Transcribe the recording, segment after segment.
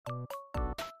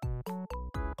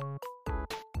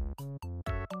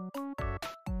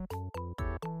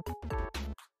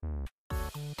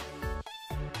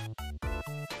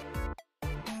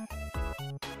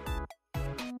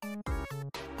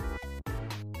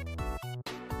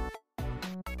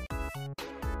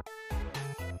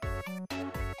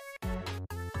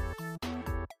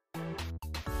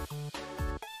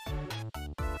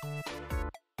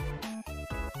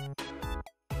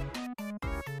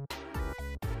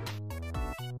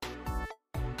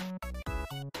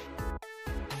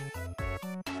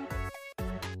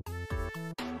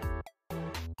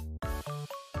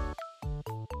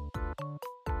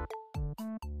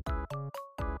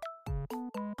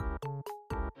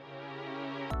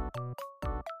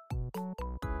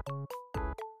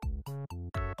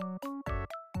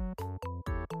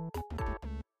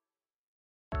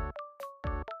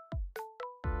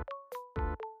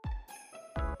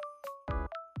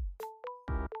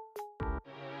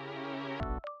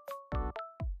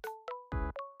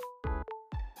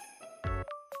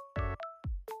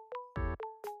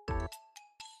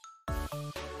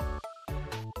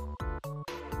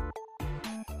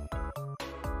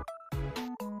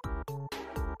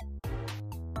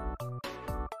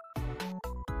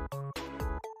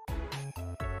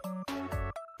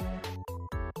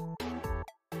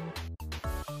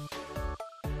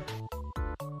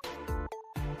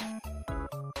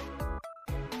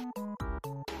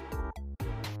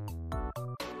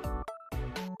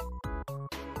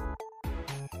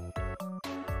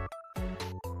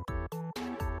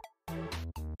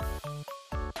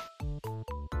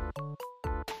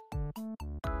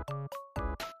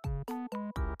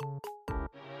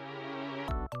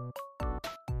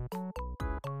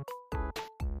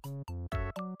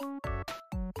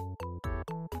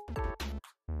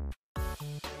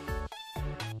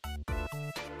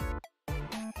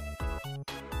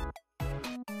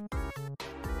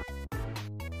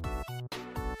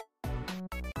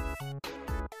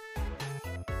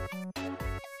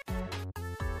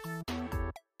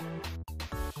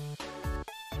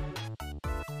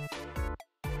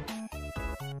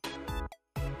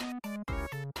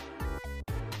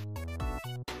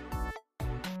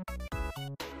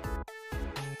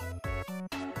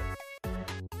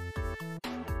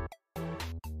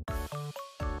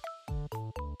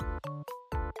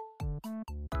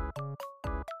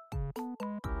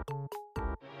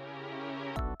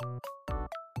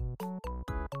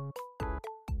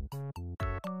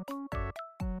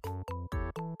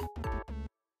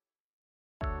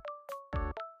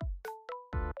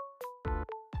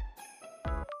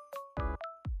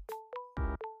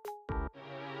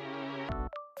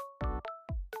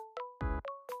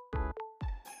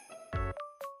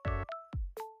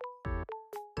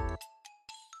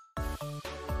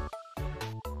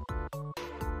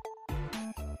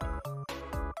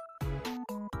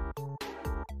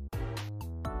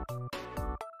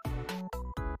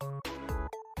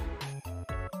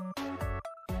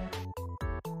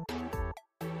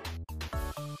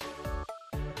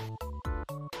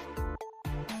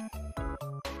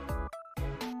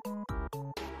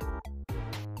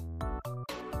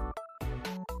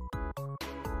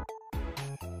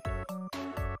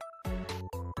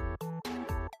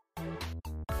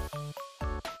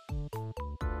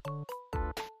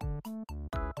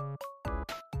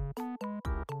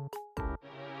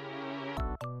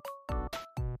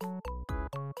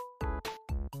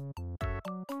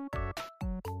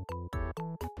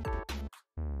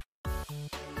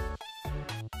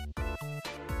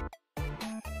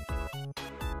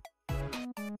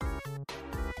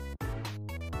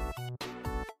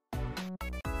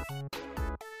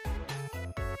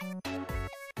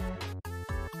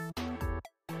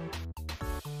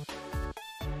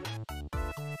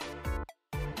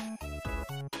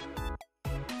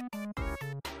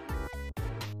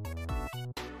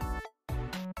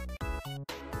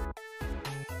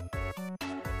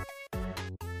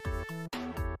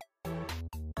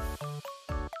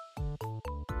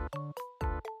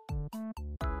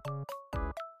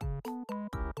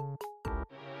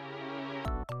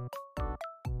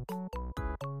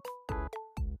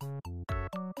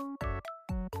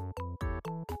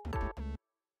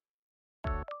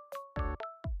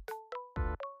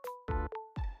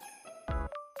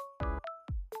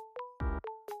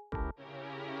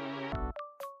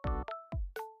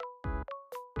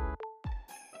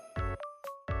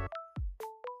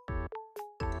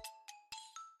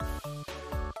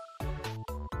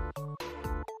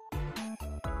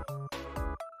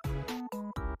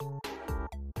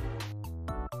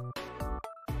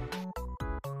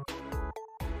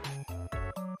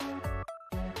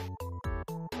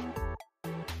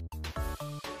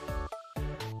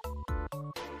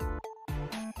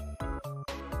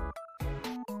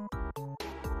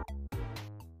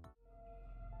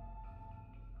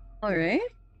Alright.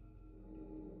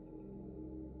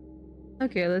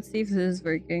 Okay, let's see if this is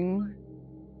working.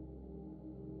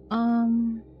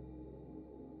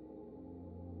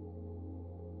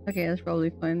 Okay, that's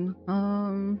probably fine.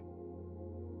 Hello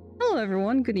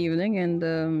everyone, good evening,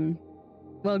 and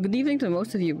well, good evening to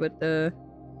most of you, but to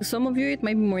some of you it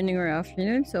might be morning or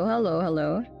afternoon, so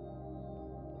hello.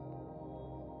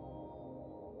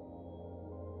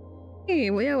 Hey,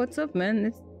 well, yeah, what's up,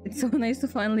 man? It's so nice to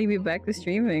finally be back to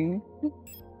streaming.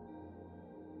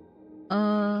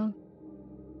 Oh.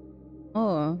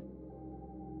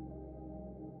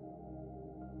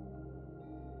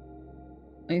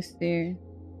 I see.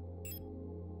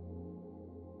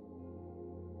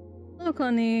 Hello,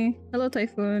 Connie. Hello,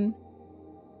 Typhoon.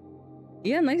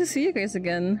 Yeah, nice to see you guys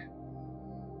again.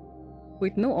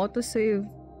 Wait, no autosave.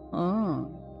 Oh.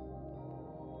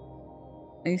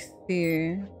 I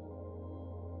see.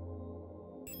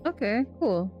 Okay,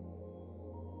 cool.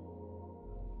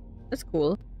 That's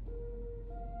cool.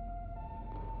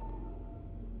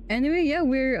 Anyway, yeah,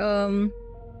 we're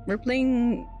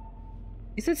playing.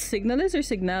 Is it Signalis or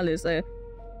Signalis?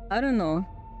 I don't know,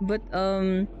 but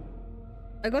I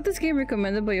got this game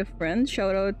recommended by a friend.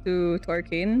 Shout out to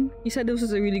Arcane. He said this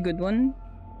was a really good one.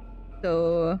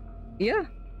 So yeah.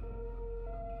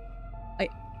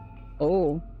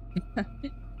 Oh.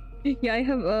 Yeah, I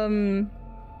have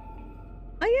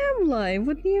I am live.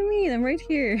 What do you mean? I'm right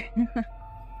here.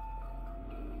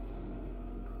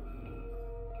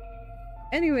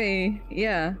 Anyway,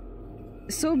 yeah.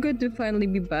 So good to finally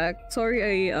be back.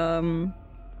 Sorry,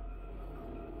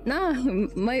 nah,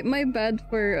 my bad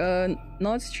for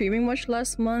not streaming much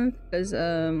last month because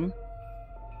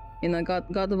you know, got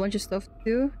a bunch of stuff to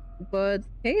do. But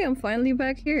hey, I'm finally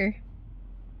back here.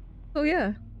 So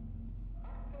yeah.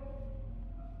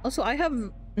 Also, I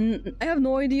have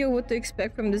no idea what to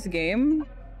expect from this game.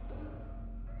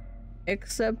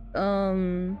 Except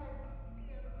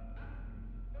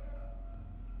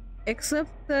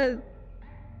that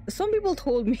some people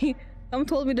told me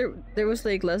there was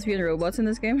like lesbian robots in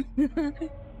this game.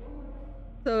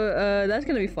 So that's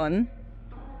gonna be fun.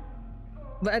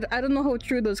 But I don't know how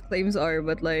true those claims are,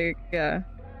 but like, yeah.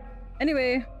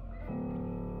 Anyway,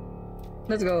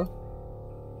 let's go.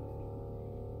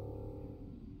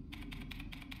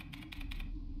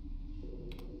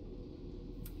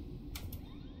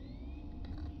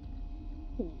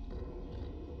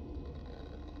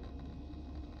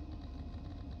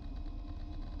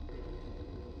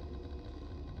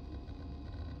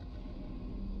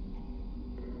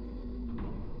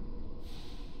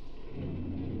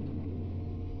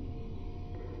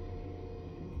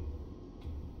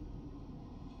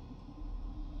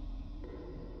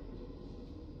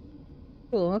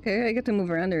 Cool, okay, I get to move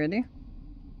around already.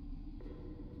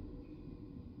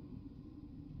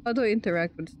 How do I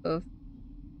interact with stuff?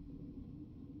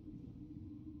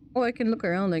 Oh, I can look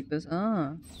around like this.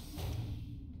 Ah.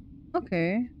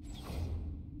 Okay.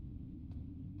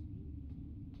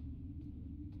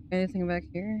 Anything back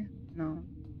here? No.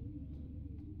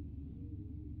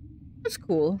 That's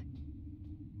cool.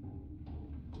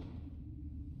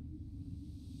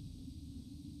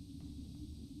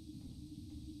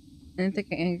 Anything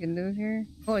I can do here?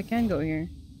 Oh, I can go here.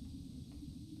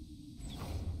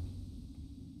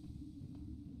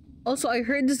 Also, I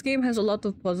heard this game has a lot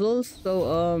of puzzles, so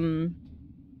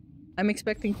I'm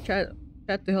expecting chat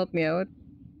to help me out.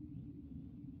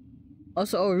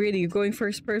 Also, oh really, going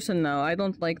first person now. I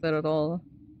don't like that at all.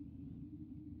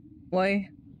 Why?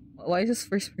 Why is this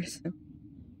first person?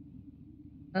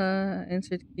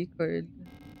 Insert keycard.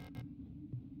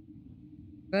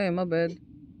 Okay, my bad.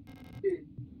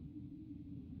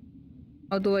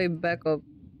 How do I back up?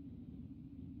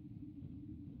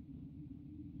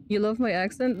 You love my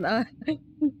accent?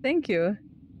 Thank you.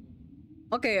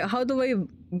 Okay, how do I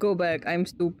go back? I'm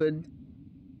stupid.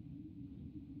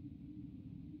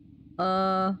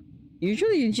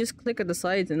 Usually you just click at the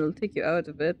sides and it'll take you out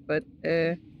of it, but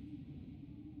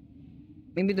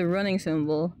maybe the running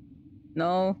symbol.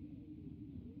 No.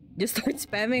 Just start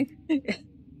spamming.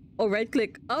 Oh, right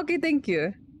click. Okay, thank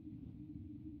you.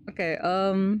 Okay,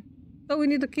 so we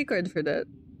need a keycard for that.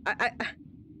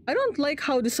 I don't like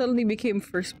how this suddenly became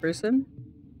first person.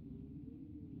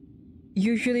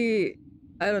 Usually,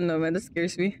 I don't know, man, that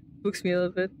scares me. Spooks me a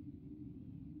little bit.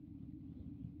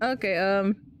 Okay,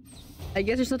 I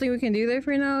guess there's nothing we can do there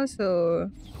for now, so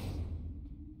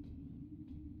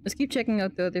let's keep checking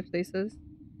out the other places.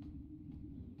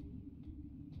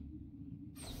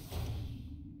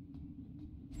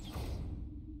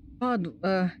 God,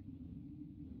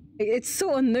 it's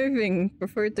so unnerving.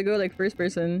 Prefer to go like first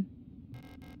person.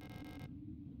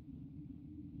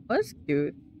 Oh, that's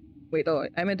cute. Wait, oh,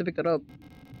 I meant to pick that up.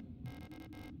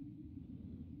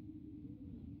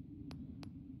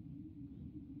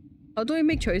 How do I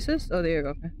make choices? Oh, there you go.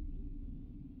 Okay.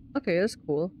 Okay, that's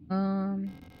cool. The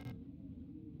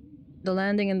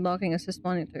landing and docking assist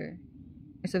monitor.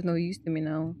 It's of no use to me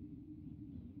now.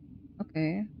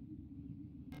 Okay.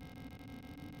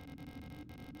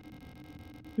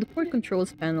 The port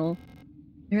controls panel.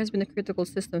 There has been a critical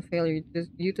system failure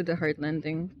due to the hard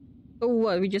landing. So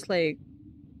what? We just like...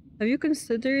 Have you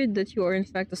considered that you are in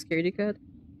fact a scaredy cat?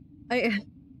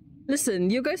 Listen,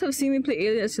 you guys have seen me play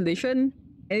Alien Isolation,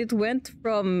 and it went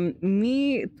from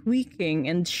me tweaking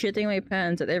and shitting my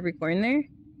pants at every corner,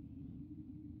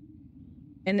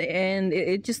 and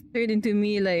it just turned into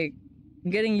me like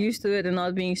getting used to it and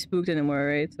not being spooked anymore,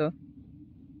 right? So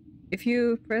if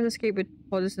you press escape with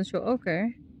pauses and show,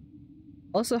 okay.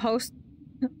 Also, how's...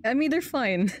 I mean, they're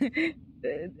fine.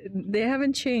 They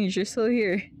haven't changed. They're still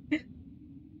here.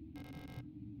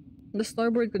 The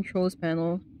starboard controls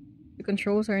panel. The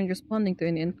controls aren't responding to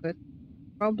any input.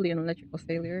 Probably an electrical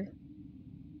failure.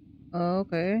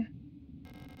 Okay.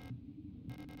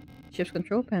 Ship's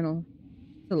control panel.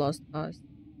 It's a lost cause.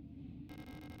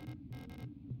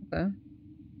 Okay.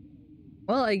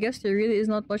 Well, I guess there really is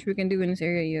not much we can do in this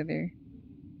area either.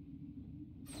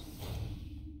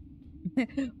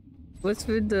 What's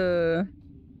with the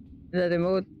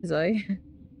remote, Zai?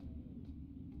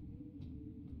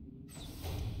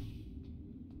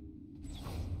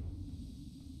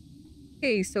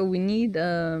 Okay, so we need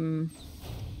a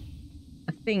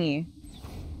thingy.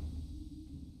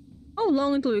 How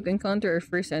long until we can encounter our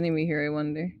first enemy here, I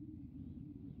wonder?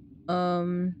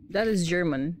 That is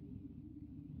German.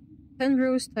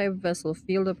 Penrose type vessel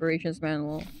field operations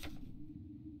manual.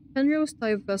 Penrose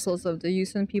type vessels of the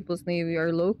Yusan People's Navy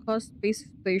are low-cost space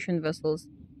exploration vessels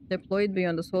deployed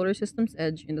beyond the solar system's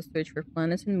edge in the search for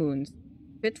planets and moons,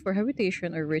 fit for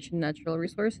habitation or rich in natural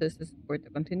resources to support the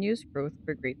continuous growth of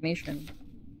a great nation.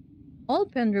 All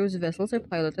Penrose vessels are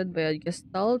piloted by a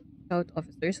Gestalt Scout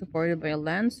officer supported by a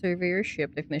Land Surveyor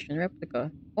Ship Technician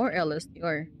Replica, or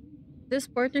LSTR. This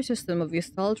partner system of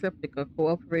Gestalt Replica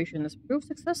cooperation has proved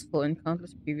successful in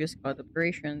countless previous Scout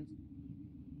operations.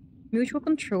 Mutual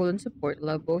control and support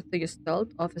allow both the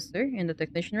Gestalt officer and the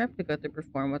Technician Replica to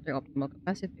perform at their optimal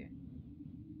capacity.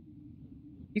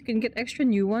 You can get extra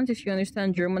new ones if you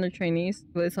understand German or Chinese,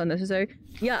 but it's unnecessary.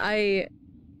 Yeah, I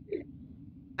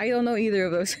don't know either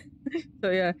of those. So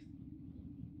yeah.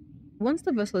 Once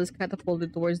the vessel is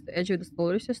catapulted towards the edge of the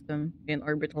solar system by an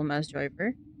orbital mass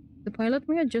driver, the pilot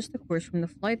may adjust the course from the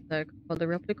flight deck while the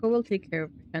replica will take care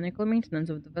of mechanical maintenance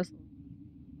of the vessel.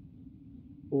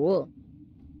 Cool.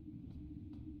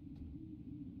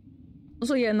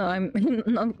 Also, yeah, no, I'm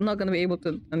not gonna be able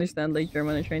to understand like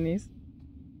German or Chinese.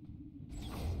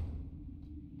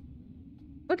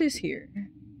 What is here?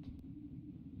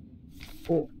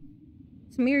 Oh.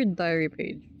 Smeared diary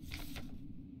page.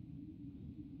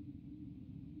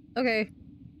 Okay.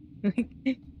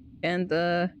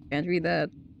 Can't read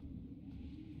that.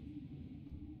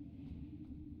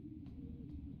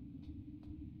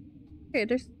 Okay,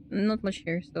 there's not much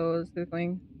here, so let's keep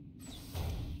going.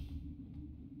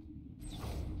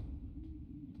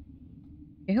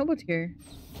 Okay, how about here?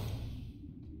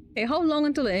 Hey, how long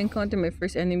until I encounter my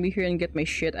first enemy here and get my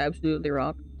shit absolutely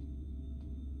rocked?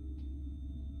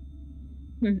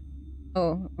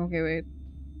 Oh, okay, wait.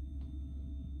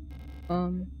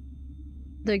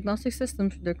 Diagnostic system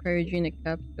for the cryogenic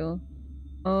capsule.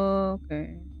 Oh,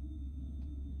 okay.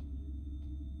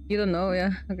 You don't know,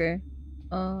 yeah, okay.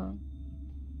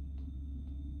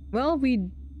 Well, we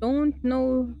don't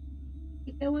know.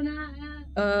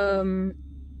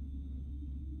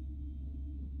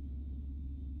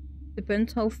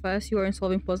 Depends how fast you are in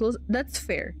solving puzzles. That's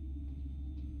fair.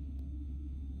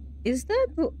 Is that...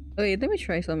 Wait, let me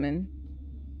try something.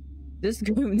 This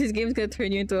game's gonna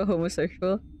turn you into a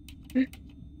homosexual.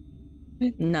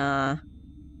 Nah.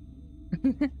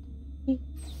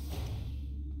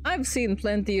 I've seen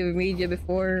plenty of media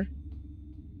before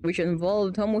which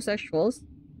involved homosexuals,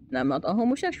 and I'm not a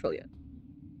homosexual yet.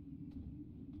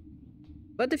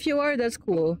 But if you are, that's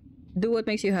cool. Do what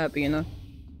makes you happy, you know?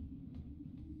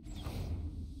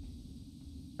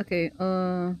 Okay,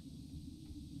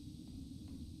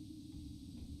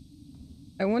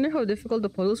 I wonder how difficult the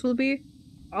puzzles will be.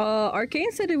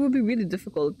 Arcane said it would be really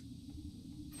difficult.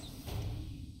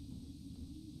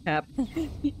 Cap.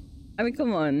 I mean,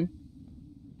 come on.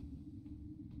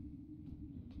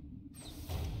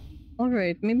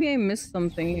 Alright, maybe I missed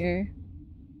something here.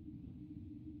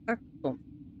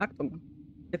 Actum.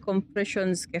 The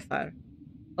compression skefar.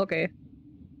 Okay.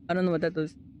 I don't know what that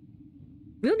does.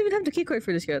 We don't even have the keycard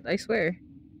for this yet, I swear.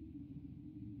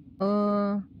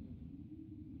 Uh...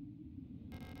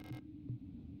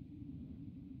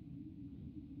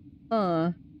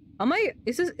 Am I?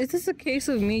 Is this a case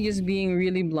of me just being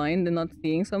really blind and not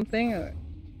seeing something? Or...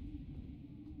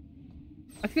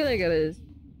 I feel like it is.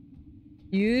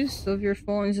 Use of your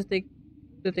phone to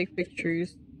take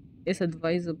pictures is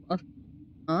advisable.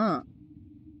 Ah,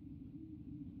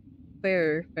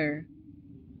 fair, fair.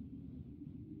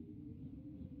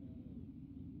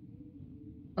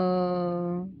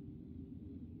 Uh,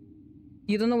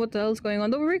 you don't know what the hell's going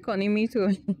on. Don't worry, Connie. Me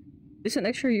too. There's an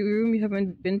extra room you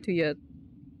haven't been to yet.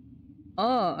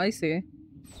 Oh, I see.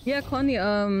 Yeah, Connie.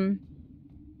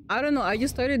 I don't know. I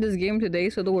just started this game today,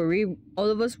 so don't worry. All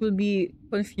of us will be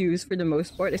confused for the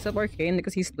most part, except Arcane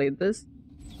because he's played this.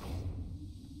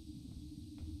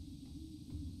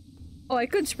 Oh, I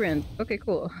could sprint. Okay,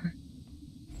 cool.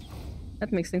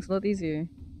 That makes things a lot easier.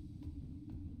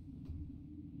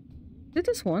 Did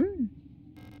this one?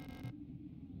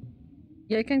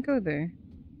 Yeah, I can't go there.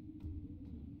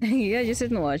 Yeah, just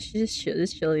sit and watch. Just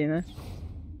chill, you know.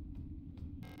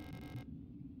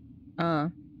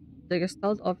 Ah, the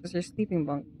Gestalt officer's sleeping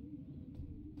bunk.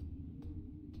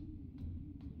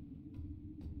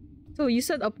 So you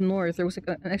said up north there was like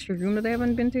an extra room that I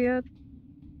haven't been to yet?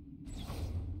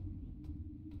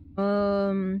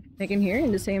 Like in here,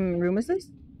 in the same room as this?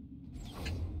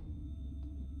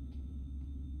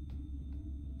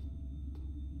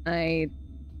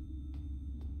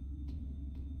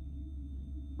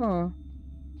 Oh.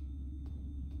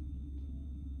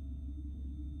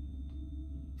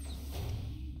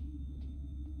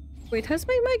 Wait, has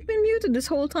my mic been muted this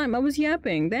whole time? I was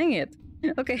yapping. Dang it.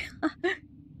 Okay.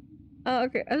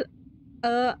 Okay.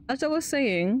 As I was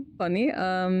saying, funny.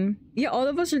 Yeah, all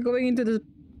of us are going into this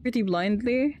pretty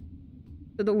blindly.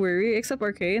 So don't worry, except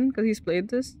Arcane, because he's played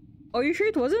this. Oh, you sure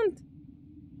it wasn't?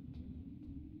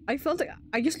 I felt like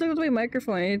I just looked at my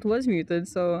microphone and it was muted.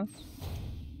 So.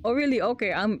 Oh really?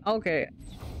 Okay. Okay.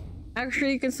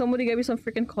 Actually, can somebody get me some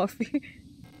freaking coffee?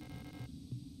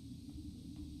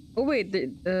 Oh wait,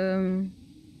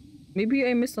 maybe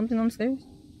I missed something downstairs.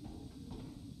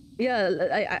 Yeah,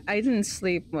 I didn't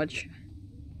sleep much.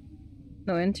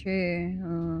 No entry.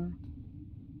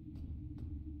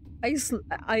 I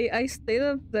stayed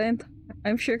up then.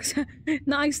 I'm sure.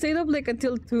 No, I stayed up like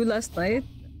until 2 last night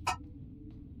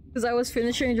because I was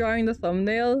finishing drawing the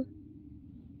thumbnail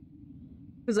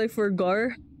because I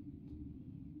forgot.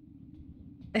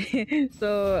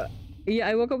 So yeah,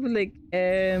 I woke up at like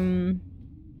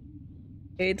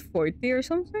 8:40 or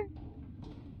something.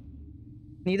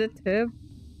 Need a tip?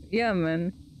 Yeah,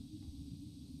 man.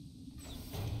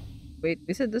 Wait,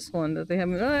 is it this one that they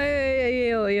haven't?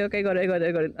 Oh, yeah, okay, got it.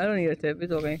 I don't need a tip.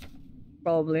 It's okay.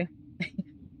 Probably.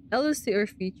 LSTR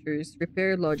features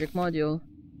repair logic module.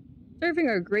 Serving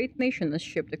our great nation as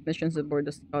ship technicians aboard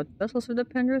the scout vessels of the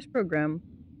Penrose program,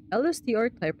 LSTR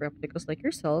type replicas like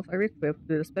yourself are equipped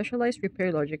with a specialized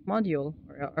repair logic module,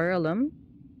 or RLM,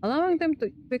 allowing them to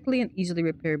quickly and easily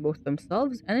repair both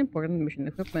themselves and important mission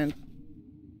equipment.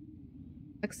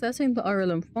 Accessing the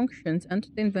RLM functions, enter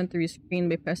the inventory screen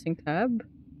by pressing tab.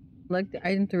 Select the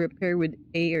item to repair with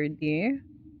A or D.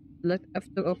 Select F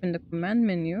to open the command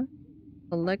menu.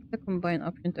 Select the combine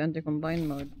option to enter combine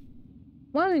mode.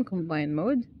 While in combine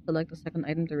mode, select the second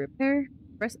item to repair.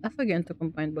 Press F again to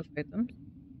combine both items.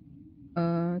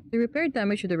 To repair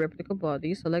damage to the replica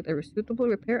body, select a suitable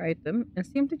repair item and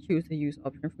simply choose the use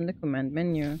option from the command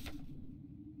menu.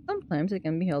 Sometimes it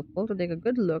can be helpful to take a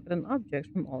good look at an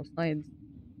object from all sides.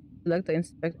 Select the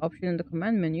inspect option in the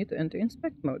command menu to enter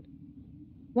inspect mode.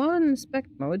 While in inspect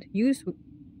mode, use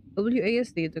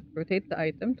WASD to rotate the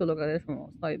item to look at it from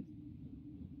all sides.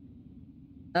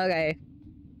 Okay.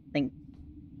 Thanks.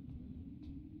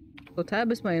 So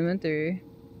tab is my inventory.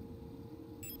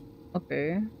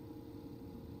 Okay.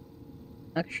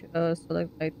 Action, select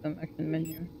item, action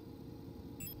menu.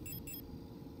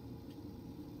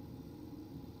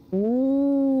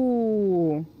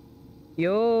 Ooh.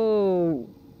 Yo.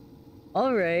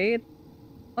 Alright.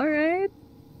 Alright.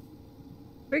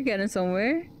 We're getting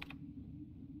somewhere.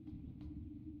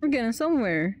 We're getting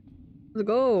somewhere. Let's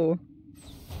go.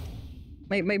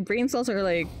 My brain cells are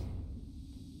like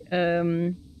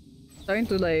starting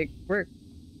to like work.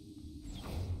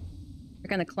 We're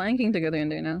kinda clanking together in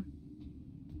there now.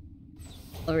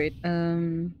 Alright,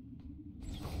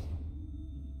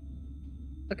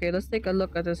 okay, let's take a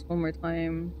look at this one more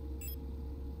time.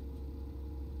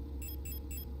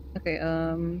 Okay,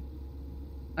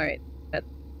 alright, bet.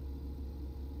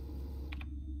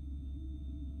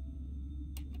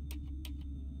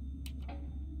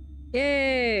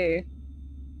 Yay!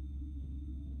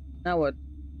 Now what?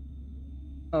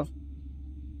 Oh.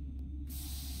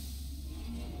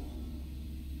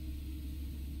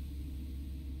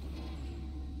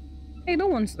 Hey, no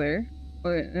one's there.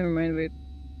 Oh, wait, never mind, wait.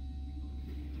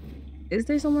 Is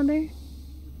there someone there?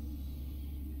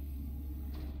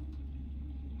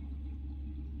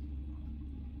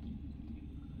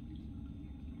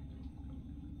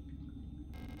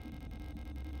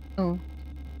 Oh.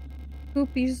 2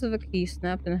 pieces of a key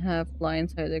snapped in half lie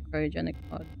inside the cryogenic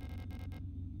pod.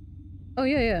 Oh,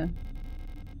 yeah, yeah.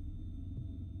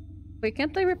 Wait,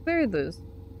 can't I repair this?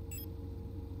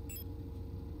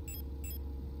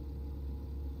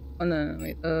 Oh, no, no,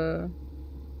 wait,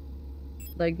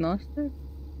 diagnostic?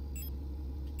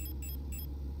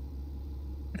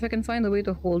 If I can find a way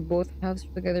to hold both halves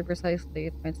together precisely,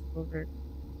 it might still work.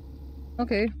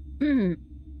 Okay.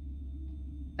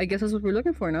 I guess that's what we're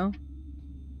looking for now.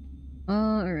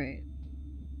 Alright.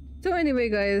 So anyway,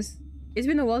 guys, it's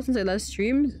been a while since I last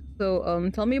streamed, so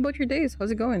tell me about your days. How's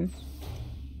it going?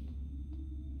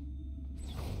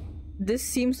 This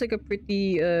seems like a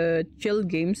pretty chill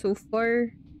game so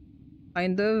far.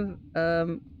 Kind of. I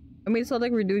mean, it's not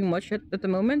like we're doing much at the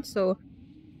moment, so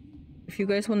if you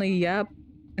guys wanna yap,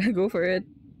 go for it.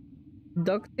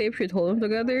 Duct tape should hold them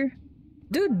together.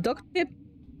 Dude, duct tape,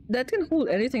 that can hold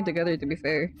anything together, to be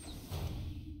fair.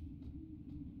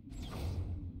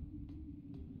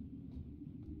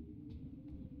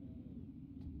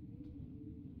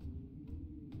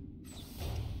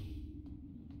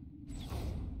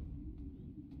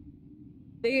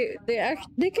 They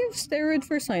give steroid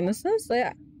for sinuses.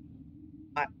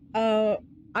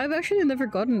 I've actually never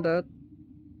gotten that.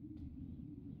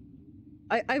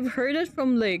 I've heard it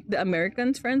from like the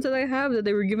American friends that I have that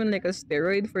they were given like a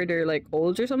steroid for their like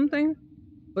colds or something,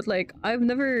 but like I've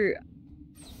never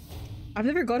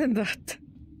gotten that.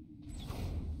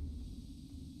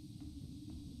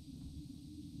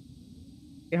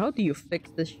 Okay, how do you fix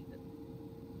this shit?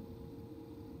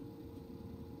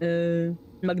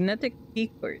 Magnetic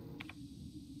keycord.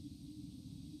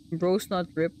 Bro's not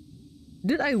ripped.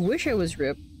 Dude, I wish I was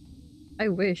ripped. I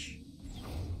wish.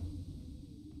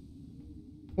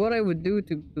 What I would do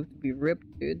to be ripped,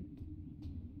 dude.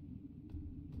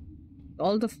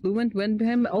 All the fluent went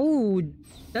behind. Oh,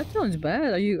 that sounds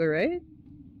bad. Are you alright?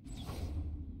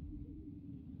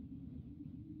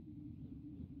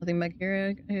 Nothing back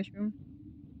here, I assume.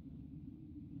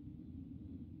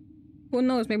 Who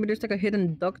knows? Maybe there's like a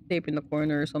hidden duct tape in the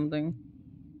corner or something.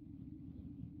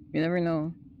 You never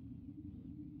know.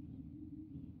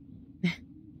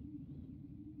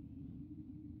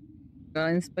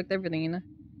 Gotta inspect everything, you know?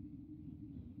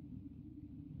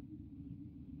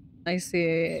 I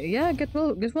see. Yeah, get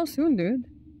well soon, dude.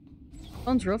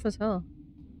 Sounds rough as hell.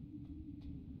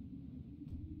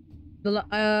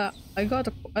 I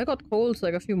got colds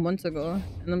like a few months ago,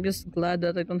 and I'm just glad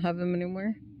that I don't have them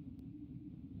anymore.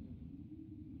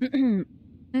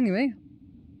 Anyway.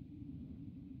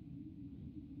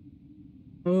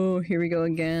 Oh, here we go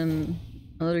again.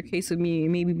 Another case of me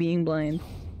maybe being blind.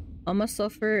 I'ma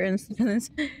suffer and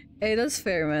silence. Hey, that's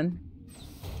fair, man.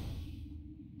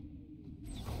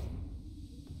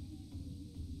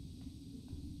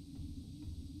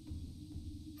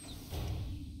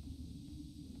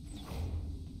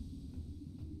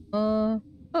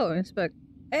 Oh, inspect.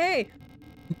 Hey!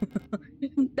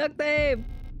 Duct tape!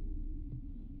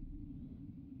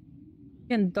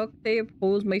 Can duct tape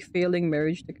hold my failing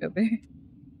marriage together?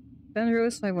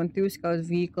 Penrose 512 Scout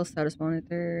Vehicle Status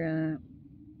Monitor.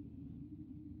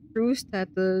 Crew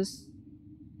status.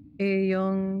 A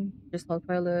young crystal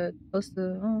pilot.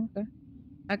 Also, oh, okay.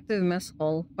 Active mess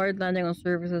hall. Hard landing on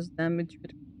surfaces. Damage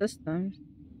critical systems.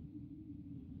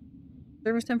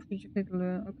 Service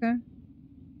temperature. Okay.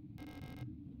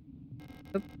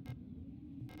 Yep.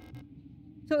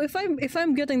 So if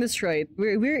I'm getting this right,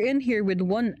 we're in here with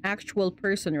one actual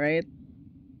person, right?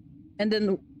 And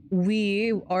then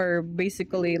we are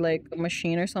basically like a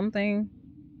machine or something.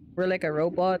 We're like a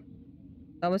robot.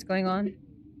 Is that what's going on?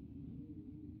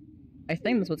 I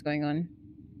think that's what's going on.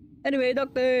 Anyway,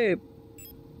 duct tape!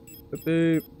 Duct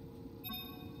tape.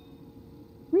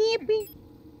 Nippy!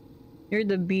 You're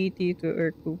the BT to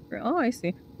Ur Cooper. Oh, I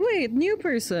see. Wait, new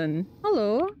person!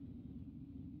 Hello?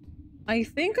 I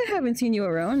think I haven't seen you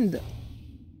around.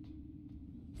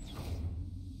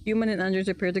 Human and androids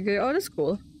appear together. Oh, that's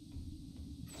cool.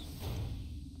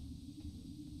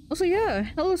 Also, yeah.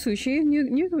 Hello, Sushi.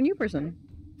 New person.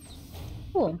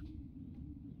 Cool.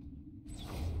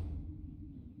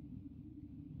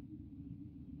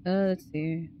 Let's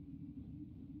see.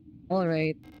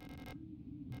 Alright.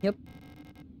 Yep.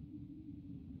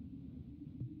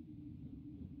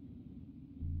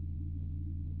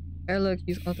 Airlock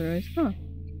use authorized. Huh.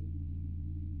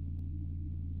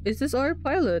 Is this our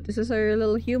pilot? This is our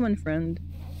little human friend.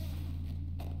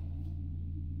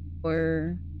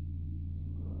 Or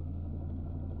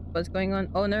what's going on?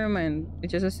 Oh, never mind.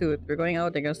 It's just a suit. We're going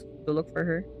out, I guess, to look for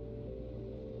her.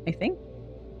 I think.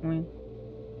 I mean,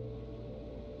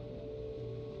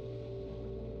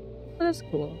 oh, that's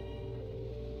cool.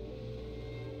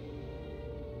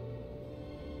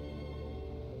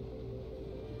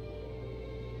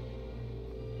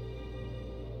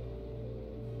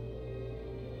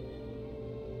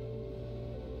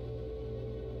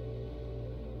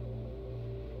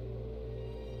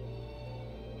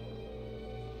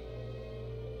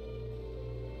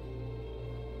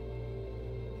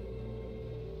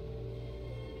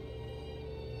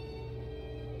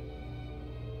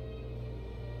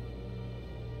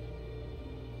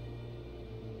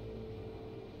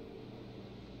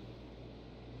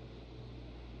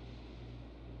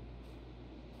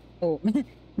 Oh,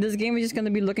 this game is just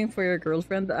gonna be looking for your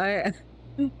girlfriend. I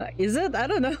is it? I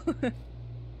don't know.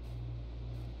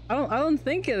 I don't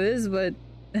think it is, but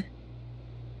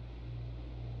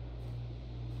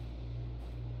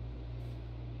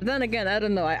then again, I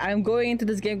don't know. I'm going into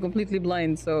this game completely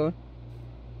blind, so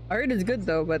I heard it's good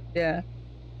though. But yeah,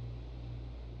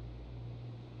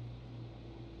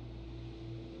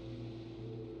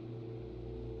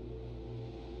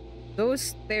 those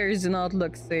stairs do not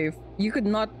look safe. You could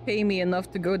not pay me enough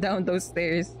to go down those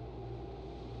stairs.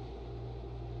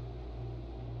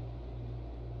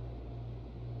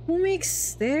 Who makes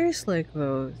stairs like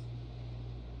those?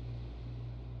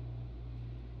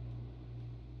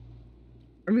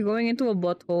 Are we going into a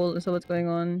butthole? Is that what's going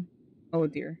on? Oh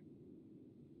dear.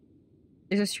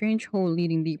 There's a strange hole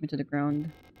leading deep into the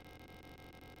ground.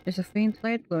 There's a faint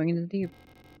light glowing in the deep.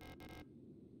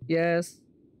 Yes.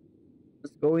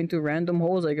 Let's go into random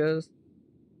holes, I guess.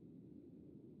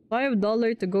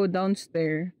 $5 to go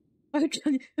downstairs.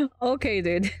 Okay,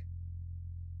 dude.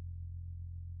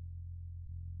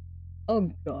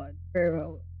 Oh god. Very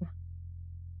well.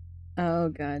 Oh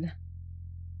god.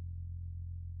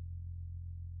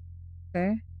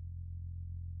 Okay.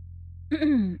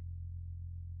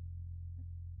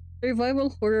 Survival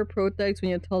horror protects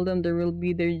when you tell them there will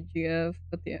be their GF,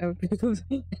 but the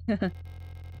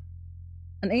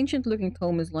An ancient looking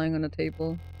tome is lying on a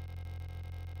table.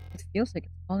 It feels like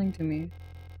it's calling to me.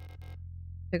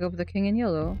 Pick up the king in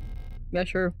yellow. Yeah,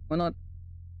 sure, why not?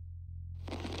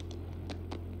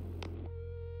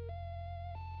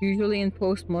 Usually in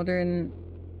postmodern...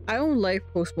 I don't like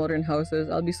postmodern houses,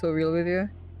 I'll be so real with you.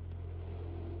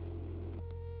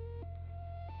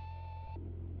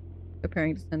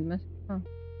 Preparing to send message. Oh.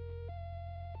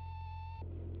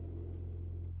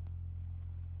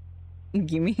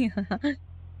 Gimme.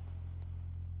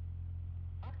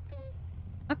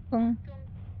 Akong.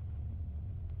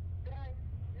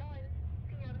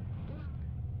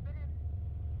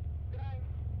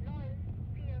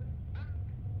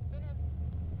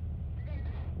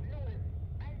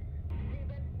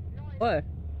 What?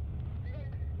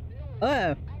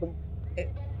 Oh.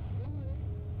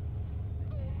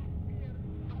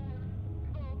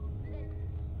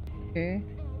 Okay.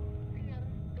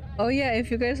 Oh yeah, if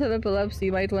you guys have epilepsy,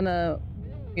 you might wanna,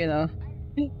 you know,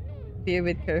 be a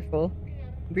bit careful.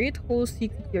 Great holes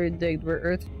secretly are digged where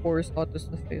earth pores ought to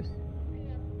surface.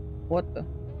 What the?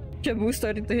 Shabu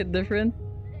started to hit different?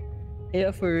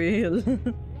 Yeah, for real.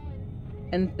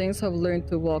 And things have learned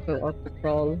to walk or ought to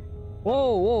crawl.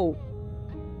 Whoa, whoa!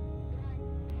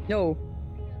 Yo!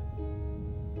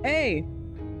 Hey!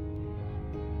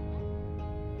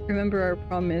 Remember our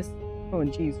promise. Oh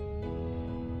jeez.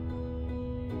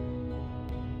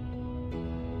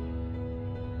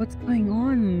 What's going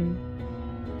on?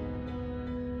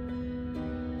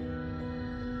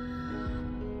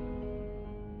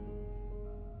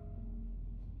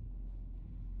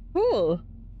 Cool!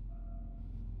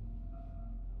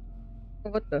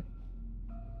 What the?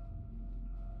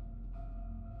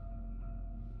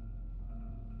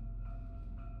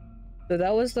 So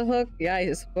that was the hook? Yeah,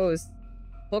 I suppose.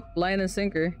 Hook, line, and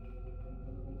sinker.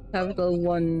 Capital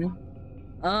 1.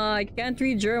 I can't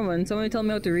read German. Somebody tell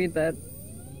me how to read that.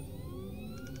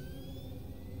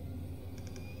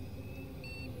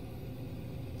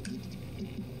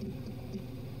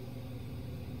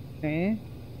 Okay.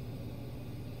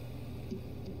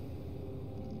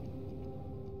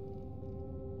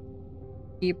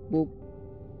 Beep boop.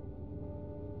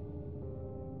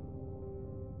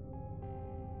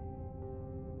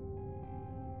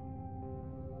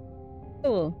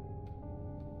 Cool.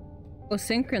 Oh,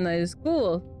 synchronize.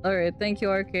 Cool. Alright, thank you,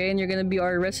 Arcane. You're gonna be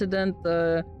our resident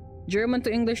German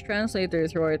to English translator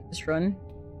throughout this run.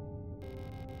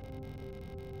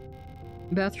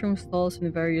 Bathroom stalls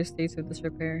in various states of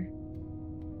disrepair.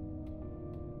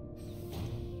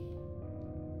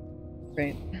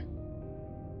 Right.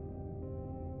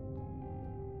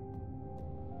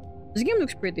 This game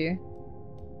looks pretty.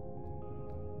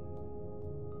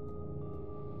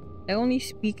 I only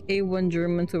speak A1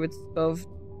 German, so it's scuffed.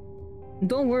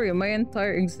 Don't worry, my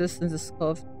entire existence is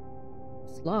scuffed.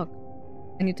 It's locked.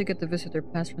 I need to get the visitor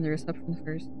pass from the reception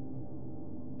first.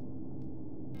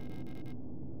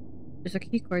 There's a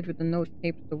key card with a note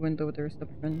taped to the window of the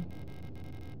reception.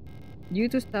 Due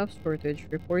to staff shortage,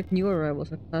 report new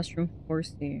arrivals at classroom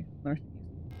 4C, northeast.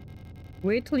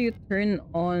 Wait till you turn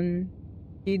on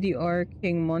DDR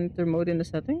King monitor mode in the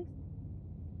settings?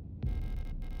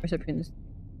 Receptionist.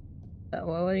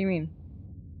 What do you mean?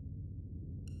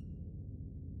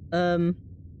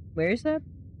 Where is that?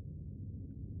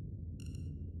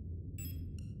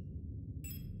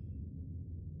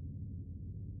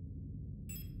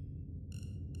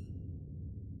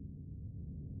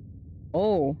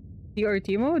 Oh,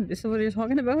 TRT mode? This is what you're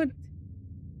talking about?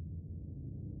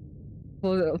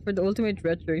 For the ultimate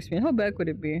retro experience, how bad could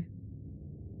it be?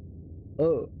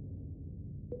 Oh.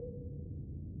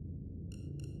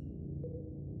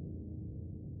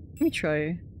 Let me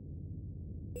try.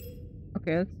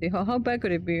 Okay, let's see. How bad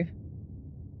could it be?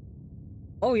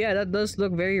 Oh yeah, that does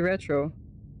look very retro.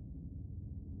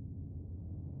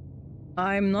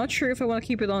 I'm not sure if I want to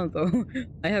keep it on though.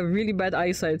 I have really bad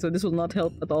eyesight, so this will not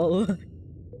help at all.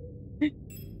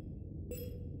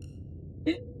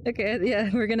 Okay,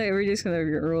 yeah, we're just gonna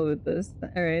roll with this.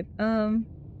 Alright,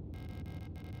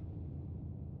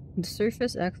 the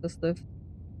surface access lift.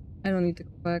 I don't need to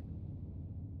go back.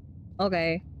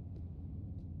 Okay.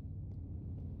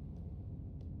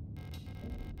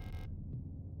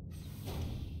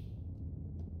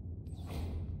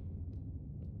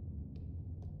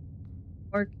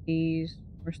 More keys,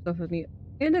 more stuff with me.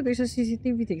 Hey look, there's a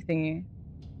CCTV thingy.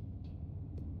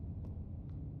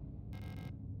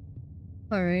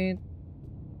 Alright.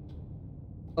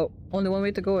 Oh, only one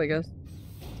way to go, I guess.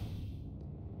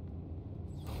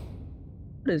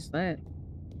 What is that?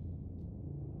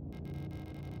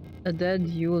 A dead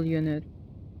Yule unit.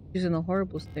 She's in a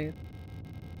horrible state.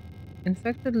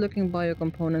 Infected looking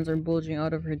biocomponents are bulging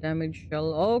out of her damaged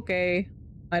shell. Okay.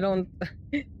 I don't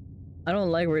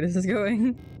like where this is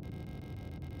going.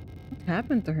 What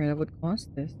happened to her that would cause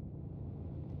this?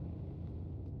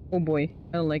 Oh boy,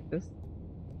 I don't like this.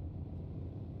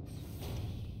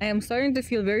 I am starting to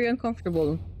feel very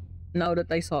uncomfortable now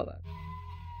that I saw that.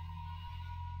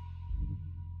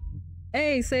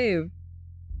 Hey, save!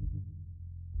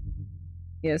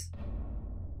 Yes.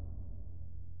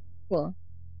 Well.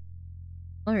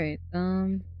 Alright,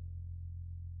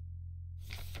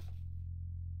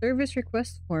 Service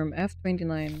request form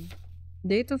F29.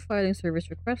 Date of filing service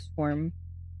request form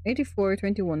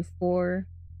 84-21-4.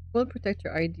 Will protect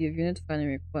your ID of unit filing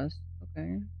request.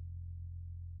 Okay.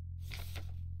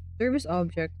 Service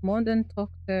object Mond and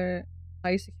Tokter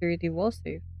high security wall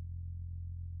safe.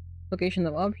 Location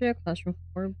of object classroom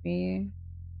 4B.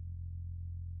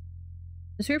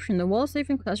 Description: the wall safe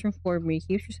in classroom 4B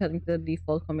keeps resetting to the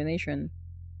default combination.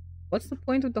 What's the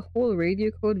point of the whole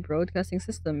radio code broadcasting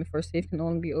system if our safe can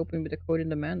only be opened with the code in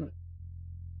the manual?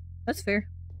 That's fair.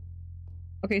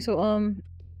 Okay, so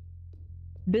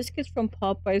biscuits from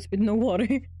Popeyes with no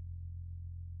water.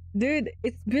 Dude,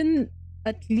 it's been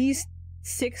at least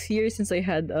 6 years since I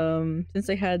had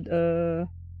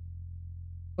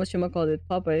whatchamacallit,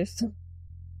 Popeyes.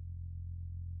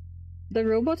 The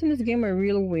robots in this game are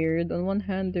real weird. On one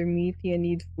hand, they're meaty and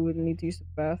need food and need to use the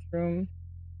bathroom.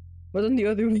 But on the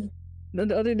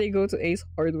other they go to Ace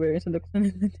Hardware instead of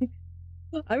clinic.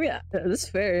 I mean, that's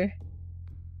fair.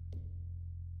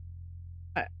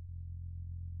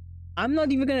 I'm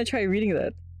not even gonna try reading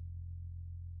that.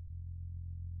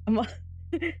 I'm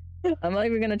not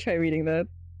even gonna try reading that.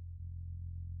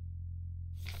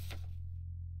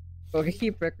 Okay,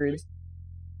 keep records.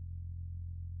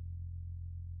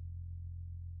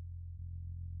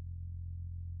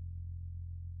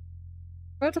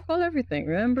 Protocol everything.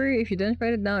 Remember, if you didn't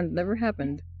write it down, it never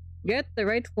happened. Get the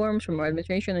right forms from our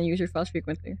administration and use your files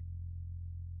frequently.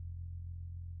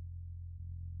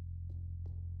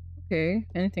 Okay,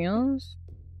 anything else?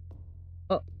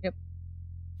 Oh, yep.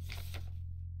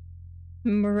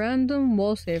 Memorandum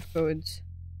wall safe codes.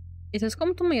 It has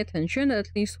come to my attention that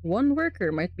at least one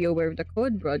worker might be aware of the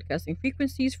code broadcasting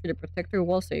frequencies for the protector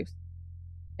wall safes.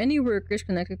 Any workers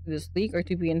connected to this leak are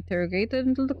to be interrogated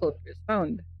until the culprit is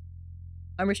found.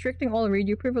 I'm restricting all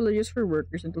radio privileges for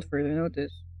workers until further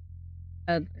notice.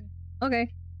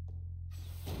 Okay.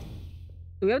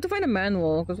 So we have to find a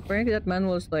manual, because apparently that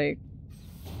manual is like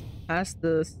past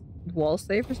the wall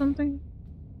safe or something.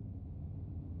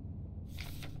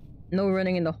 No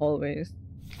running in the hallways.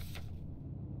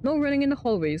 No running in the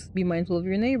hallways. Be mindful of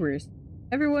your neighbors.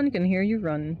 Everyone can hear you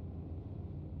run.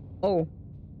 Oh.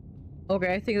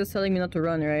 Okay, I think it's telling me not to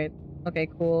run, right? Okay,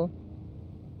 cool.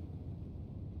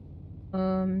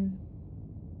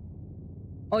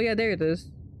 Oh yeah, there it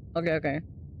is. Okay, okay.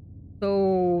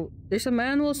 So, there's a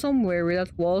manual somewhere with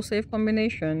that wall safe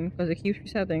combination, because it keeps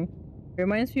resetting.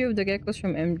 Reminds me of the geckos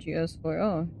from MGS4.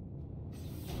 Oh.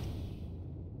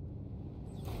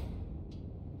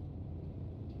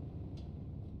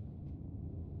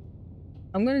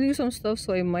 I'm gonna do some stuff,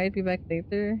 so I might be back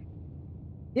later.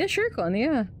 Yeah, sure, Con,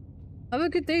 yeah. Have a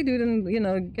good day, dude, and, you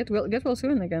know, get well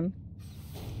soon again.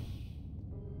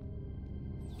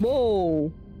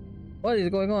 Whoa! What is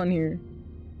going on here?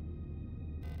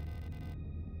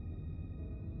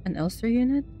 An Elster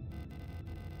unit?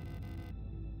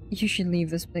 You should leave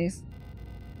this place.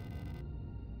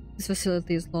 This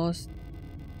facility is lost.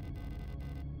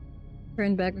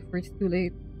 Turn back before it's too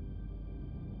late.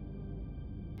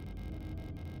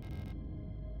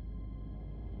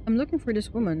 I'm looking for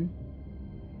this woman.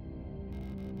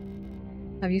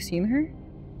 Have you seen her?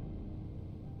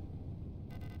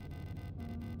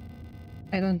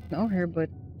 I don't know her, but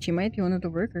she might be one of the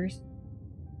workers.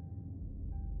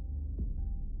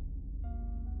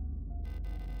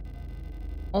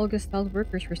 All Gestalt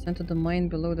workers were sent to the mine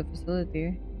below the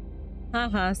facility.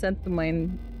 Haha, sent to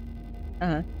mine.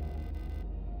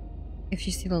 If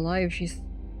she's still alive, she's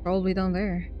probably down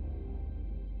there.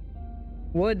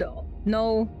 Wood?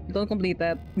 No, don't complete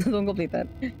that. Don't complete that.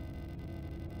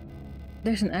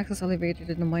 There's an access elevator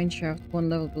to the mine shaft one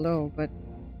level below, but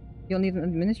you'll need an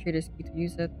administrator's key to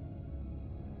use it.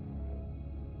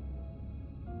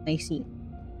 I see.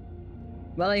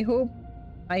 Well, I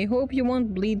hope you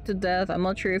won't bleed to death. I'm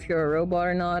not sure if you're a robot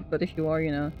or not, but if you are,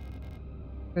 you know.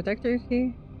 Protector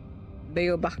key?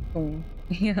 Beobachtung.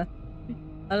 Yeah.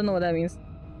 I don't know what that means.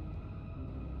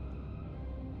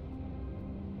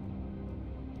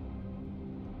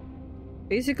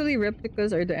 Basically,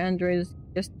 replicas are the androids.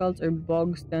 Gestalts are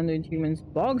bog standard humans.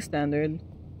 Bog standard?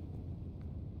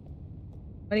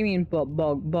 What do you mean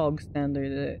bog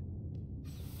standard?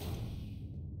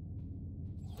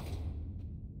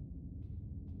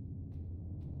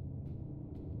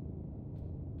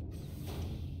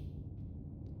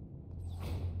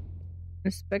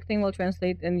 Inspecting will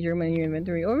translate in your menu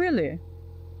inventory. Oh, really?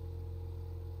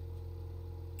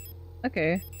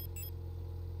 Okay.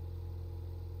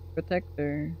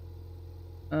 Protector.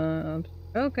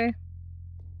 Okay.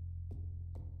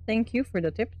 Thank you for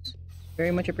the tips.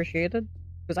 Very much appreciated.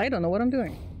 Because I don't know what I'm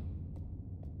doing.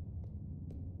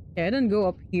 Yeah, I didn't go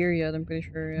up here yet, I'm pretty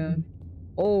sure, yeah.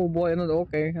 Oh boy,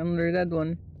 okay, another dead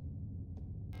one.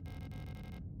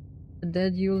 A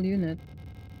dead Yule unit.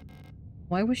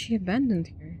 Why was she abandoned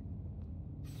here?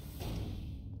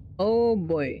 Oh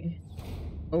boy.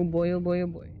 Oh boy, oh boy, oh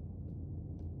boy.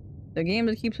 The game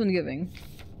that keeps on giving.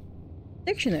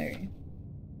 Dictionary.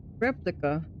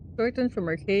 Replica. Shortened from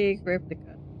archaic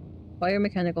replica.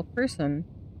 Biomechanical person.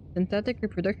 Synthetic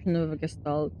reproduction of a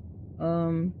gestalt.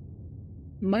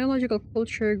 Biological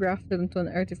culture grafted into an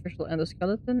artificial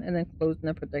endoskeleton and enclosed in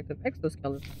a protective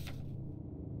exoskeleton.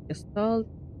 Gestalt.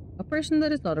 A person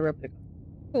that is not a replica.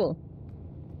 Cool.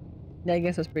 Yeah, I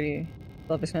guess that's pretty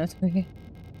self-explanatory.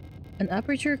 An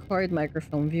aperture card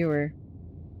microfilm viewer.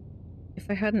 If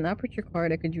I had an aperture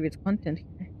card, I could view its content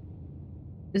here.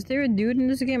 Is there a dude in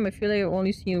this game? I feel like I've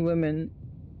only seen women.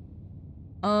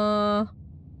 Now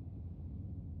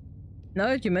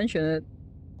that you mention it.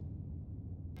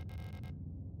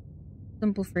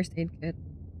 Simple first aid kit.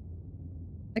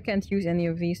 I can't use any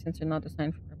of these since they're not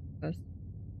designed for replicas.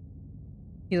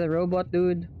 He's a robot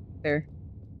dude. There.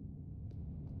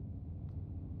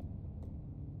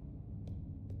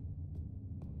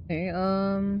 Okay,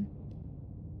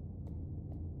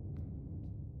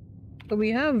 so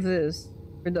we have this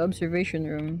for the observation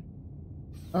room.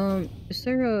 Is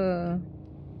there a...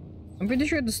 I'm pretty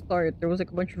sure at the start there was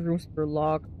like a bunch of rooms that were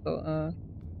locked, so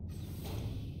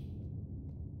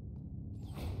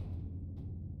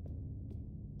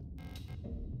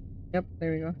yep,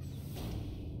 there we go.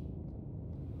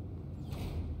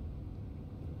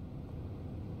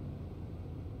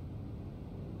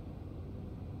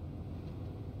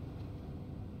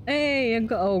 Hey,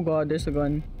 oh god, there's a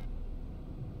gun.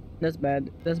 That's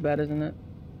bad. That's bad, isn't it?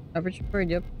 Average bird,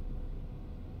 yep.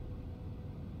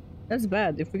 That's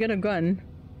bad. If we get a gun,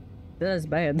 that's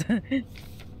bad.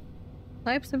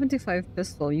 Type 75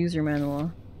 pistol, user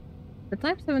manual. The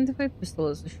Type 75 pistol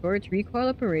is a short,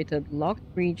 recoil-operated,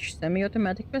 locked-breech,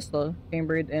 semi-automatic pistol,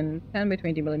 chambered in 10 by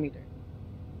 20mm.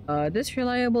 This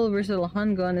reliable, versatile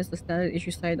handgun is the standard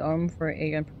issue sidearm for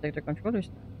a gun protector controller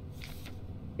stand.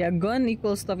 Yeah, gun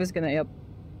equals stuff is gonna up.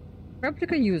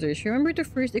 Replica users, remember to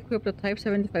first equip the Type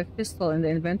 75 pistol in the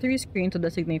inventory screen to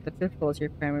designate the pistol as your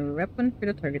primary weapon for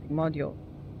the targeting module.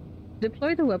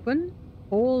 Deploy the weapon,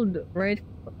 hold right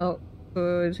to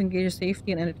disengage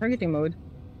safety and enter targeting mode.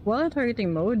 While in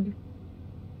targeting mode,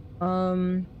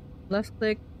 left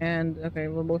click and okay,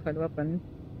 we'll both have the weapon.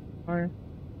 Or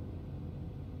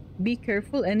be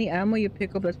careful, any ammo you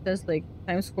pick up that says like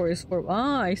 ×4 is 4.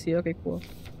 Ah, I see. Okay, cool.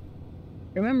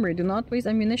 Remember, do not waste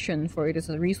ammunition, for it is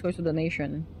a resource of the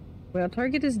nation. When a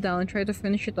target is down, try to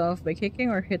finish it off by kicking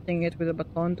or hitting it with a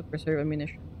baton to preserve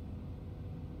ammunition.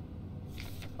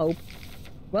 Oh.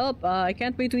 Well, I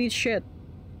can't wait to eat shit.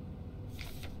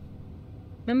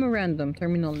 Memorandum,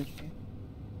 terminology.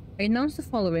 I announce the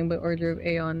following by order of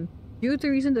Aeon. Due to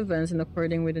recent events in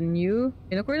accordance with the new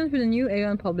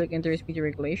Aeon Public Interest Media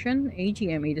Regulation,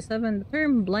 AGM 87, the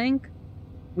term blank,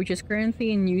 which is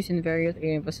currently in use in various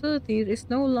Aeon facilities, is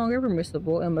no longer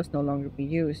permissible and must no longer be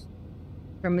used.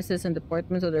 Premises and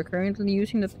departments that are currently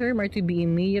using the term are to be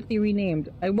immediately renamed.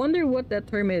 I wonder what that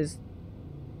term is.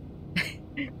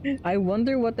 I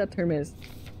wonder what that term is.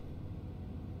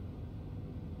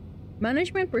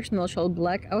 Management personnel shall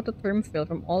black out the term field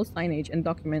from all signage and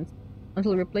documents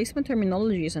until replacement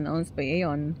terminology is announced by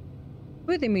Aeon.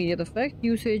 With immediate effect,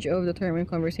 usage of the term in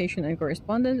conversation and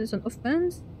correspondence is an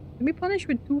offense to be punished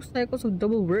with 2 cycles of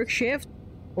double work shift.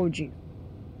 Oh geez.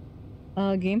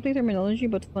 Gameplay terminology,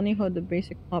 but funny how the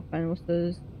basic top panel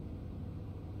says.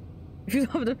 If you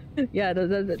have the yeah,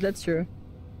 that's true.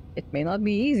 It may not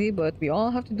be easy, but we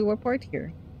all have to do our part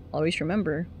here. Always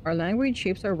remember, our language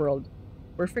shapes our world.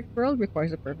 Perfect world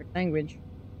requires a perfect language.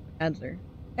 Adler.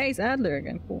 Hey, it's Adler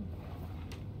again. Cool.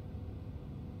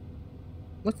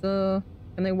 What's the...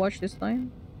 Can I watch this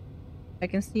line? I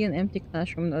can see an empty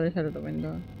classroom on the other side of the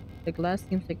window. The glass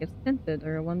seems like it's tinted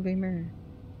or a one-way mirror.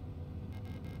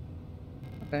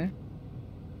 Okay.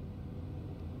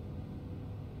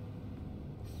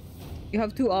 You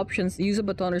have 2 options. Use a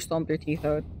baton or stomp their teeth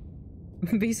out.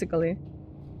 Basically.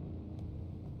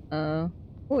 Oh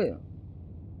yeah.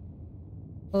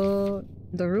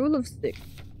 The rule of 6.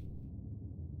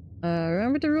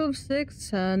 Remember the rule of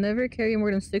 6? Never carry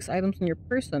more than 6 items on your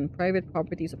person. Private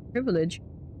property is a privilege.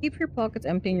 Keep your pockets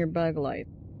empty and your bag light.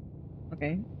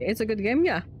 Okay. It's a good game?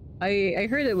 Yeah. I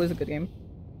heard it was a good game.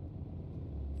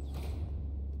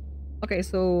 Okay,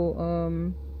 so,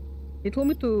 they told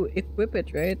me to equip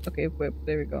it, right? Okay, equip.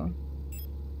 There we go.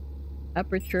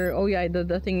 Aperture. Oh yeah, the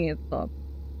thingy at the top.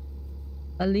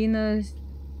 Alina's...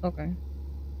 Okay.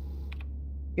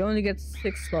 You only get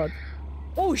 6 slots.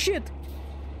 Oh shit!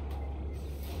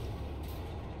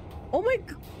 Oh my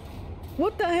god!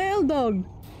 What the hell, dog?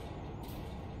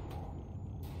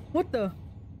 What the?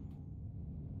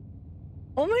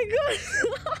 Oh my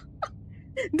god!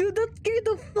 Dude, that scared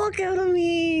the fuck out of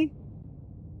me!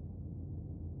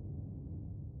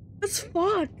 That's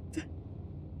fucked!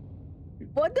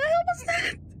 What the hell was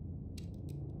that?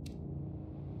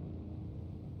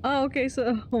 Oh, okay,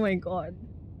 so... Oh my god.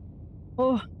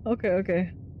 Oh, okay,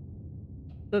 okay.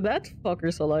 So that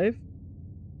fucker's alive.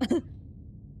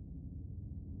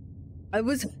 I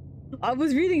was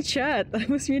reading chat. I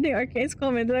was reading Arcane's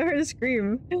comment and I heard a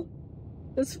scream.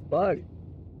 That's fucked.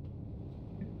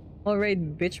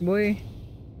 Alright, bitch boy.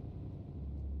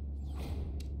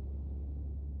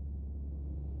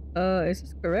 Is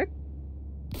this correct?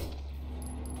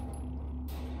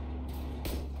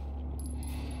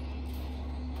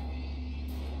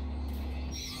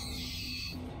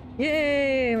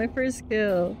 Yay! My first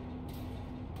kill.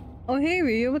 Oh hey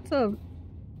Ryu, what's up?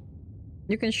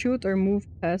 You can shoot or move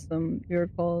past them, your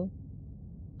call.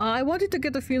 I wanted to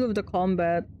get a feel of the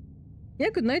combat. Yeah,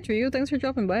 good night Ryu, thanks for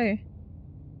dropping by.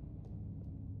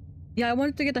 Yeah, I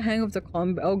wanted to get the hang of the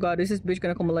combat. Oh god, is this bitch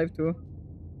gonna come alive too?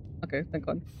 Okay, thank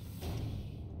god.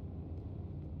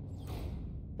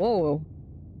 Whoa.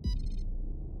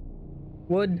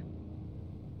 Wood.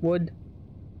 Wood.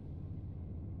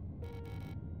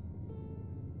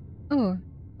 Oh,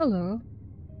 hello.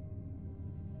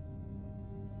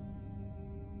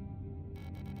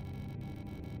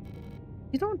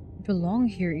 You don't belong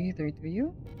here either, do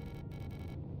you?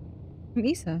 I'm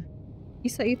Isa.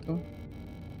 Isa Ito.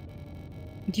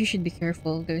 But you should be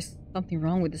careful. There's something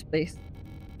wrong with this place.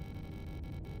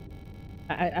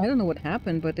 I don't know what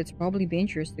happened, but it's probably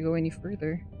dangerous to go any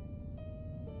further.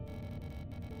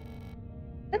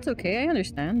 That's okay, I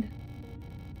understand.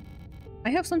 I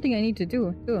have something I need to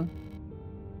do, too.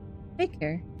 Take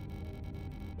care.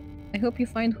 I hope you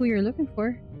find who you're looking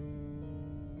for.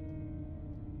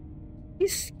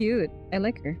 She's cute. I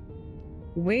like her.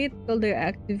 Wait till they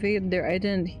activate their I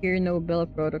didn't hear no bell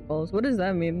protocols. What does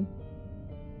that mean?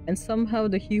 and somehow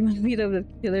the human meet up the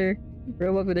killer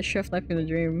robot with a chef knife in a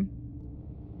dream.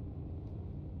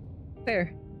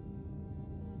 Fair.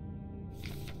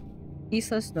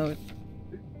 Isa's note.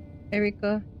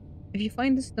 Erika, if you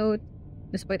find this note,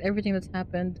 despite everything that's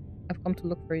happened, I've come to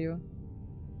look for you.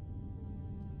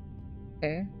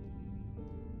 Okay.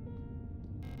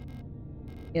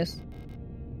 Yes.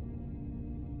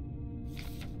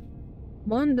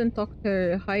 Mond and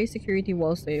Doctor High Security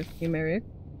Wall Safe, numeric.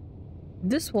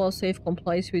 This wall safe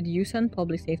complies with USAN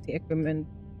Public Safety Equipment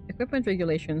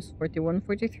Regulations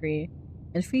 4143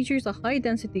 and features a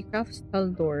high-density craft-style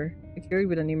door secured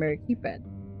with a numeric keypad.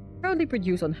 Proudly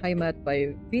produced on high mat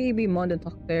by VAB Mond and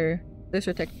Doctor. These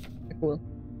are cool.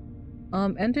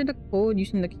 Enter the code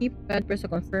using the keypad, press the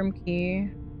confirm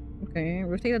key. Okay,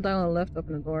 rotate the dial on the left,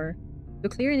 open the door. To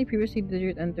clear any previously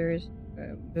digit enters.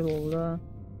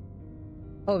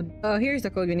 Oh, here's the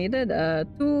code we needed.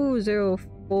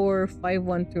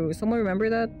 204512. Someone remember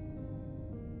that?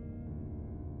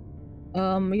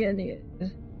 Yeah.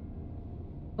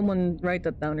 Someone write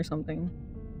that down or something.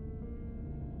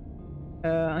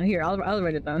 Here, I'll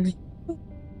write it down.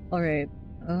 Alright.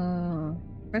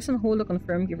 Press and hold the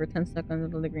confirm key for 10 seconds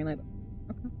until the green light.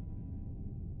 Okay.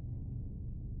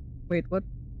 Wait, what?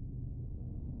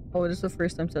 Oh, this is the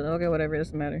first time said. Okay, whatever, it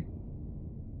doesn't matter.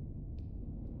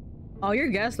 Oh,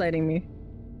 you're gaslighting me.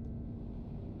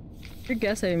 You're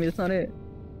gaslighting me, that's not it.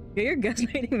 Yeah, you're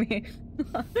gaslighting me.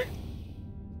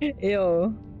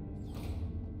 Ew.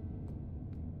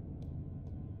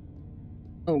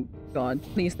 Oh god,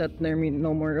 please let there be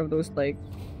no more of those, like,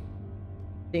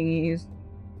 thingies.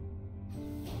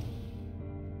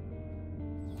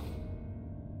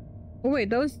 Oh wait,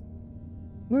 that was...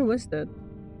 Where was that?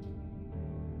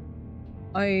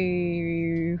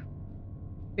 I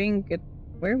think it...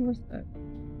 Where was that?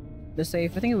 The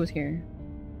safe. I think it was here.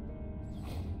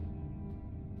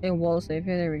 A wall safe.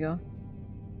 Yeah, there we go.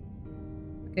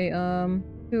 Okay,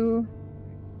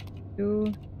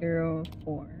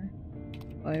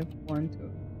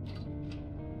 204-512.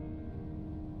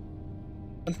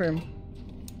 Confirm.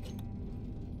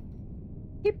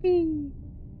 Yippee!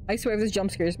 I swear if this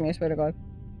jump scares me, I swear to god.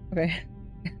 Okay.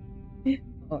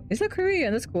 Oh, is that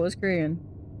Korean? That's cool, it's Korean.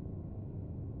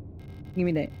 Give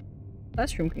me that.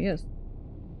 Classroom, yes.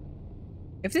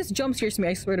 If this jump scares me,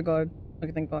 I swear to god.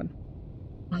 Okay, thank god.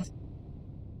 This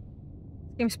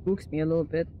game spooks me a little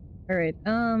bit. Alright,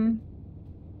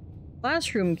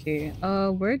 classroom key.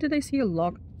 Where did I see a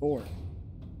locked door?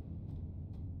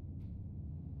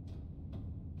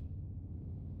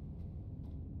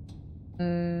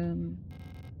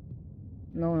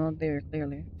 No, not there,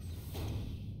 clearly.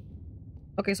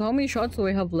 Okay, so how many shots do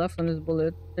I have left on this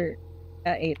bullet? There,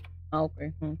 at 8. Oh,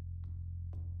 okay.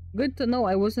 Good to know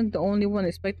I wasn't the only one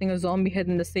expecting a zombie head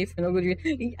in the safe for no good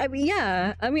reason. I mean,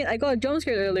 yeah. I mean, I got jump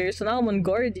scared earlier, so now I'm on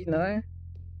guard, you know?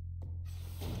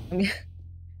 I mean,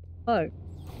 fuck.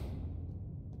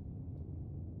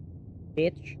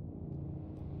 Bitch.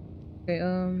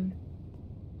 Okay,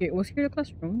 was here the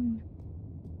classroom?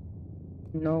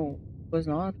 No, it was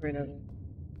not right now.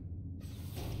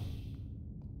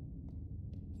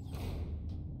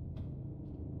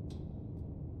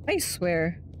 I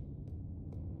swear.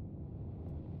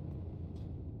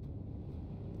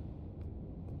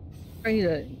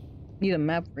 I need a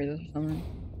map for this or something.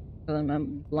 Because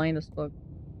I'm blind as fuck.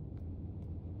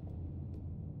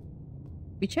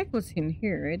 We checked what's in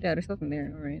here, right? Yeah, there's something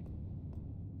there, alright.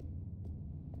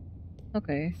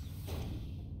 Okay.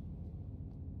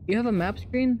 You have a map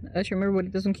screen? I should remember what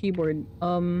it does on keyboard.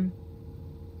 Oh,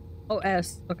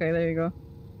 S. Okay, there you go.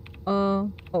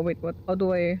 Oh wait, what? How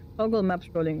do I toggle map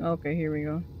scrolling? Okay, here we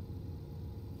go.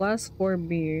 Class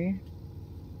 4B.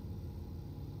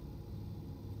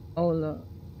 Oh,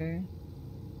 okay.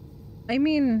 I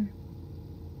mean,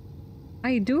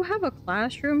 I do have a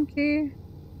classroom key,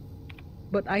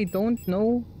 but I don't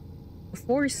know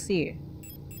 4C.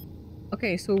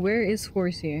 Okay, so where is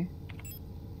 4C?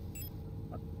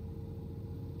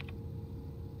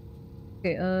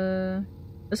 Okay,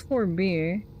 that's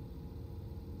 4B.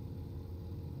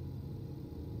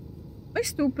 Am I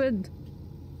stupid?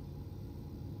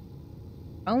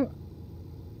 I don't...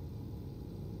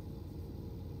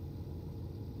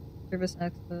 Service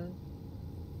access.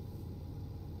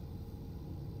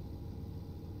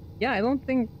 Yeah, I don't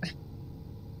think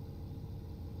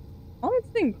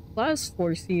class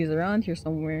 4C is around here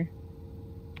somewhere.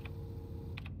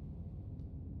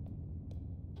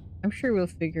 I'm sure we'll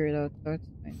figure it out, so it's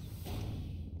fine.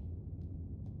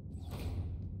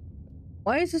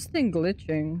 Why is this thing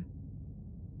glitching?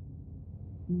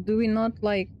 Do we not,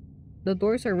 like, The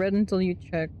doors are red until you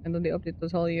check, and then they update to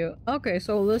tell you. Okay,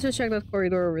 so let's just check that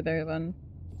corridor over there then.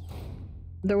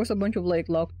 There was a bunch of like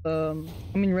locked, I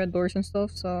mean red doors and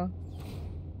stuff, so...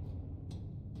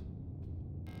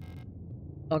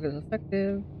 Lock is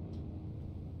effective.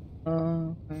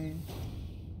 Okay.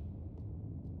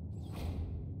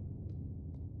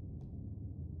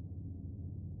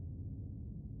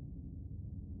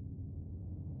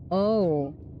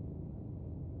 Oh.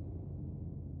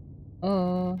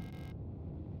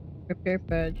 Repair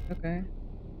patch, okay.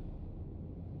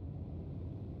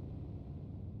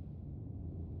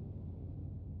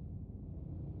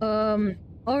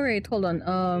 Alright, hold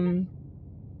on.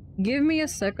 Give me a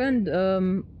second.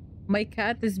 My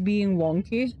cat is being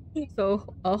wonky.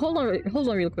 So, hold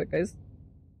on real quick, guys.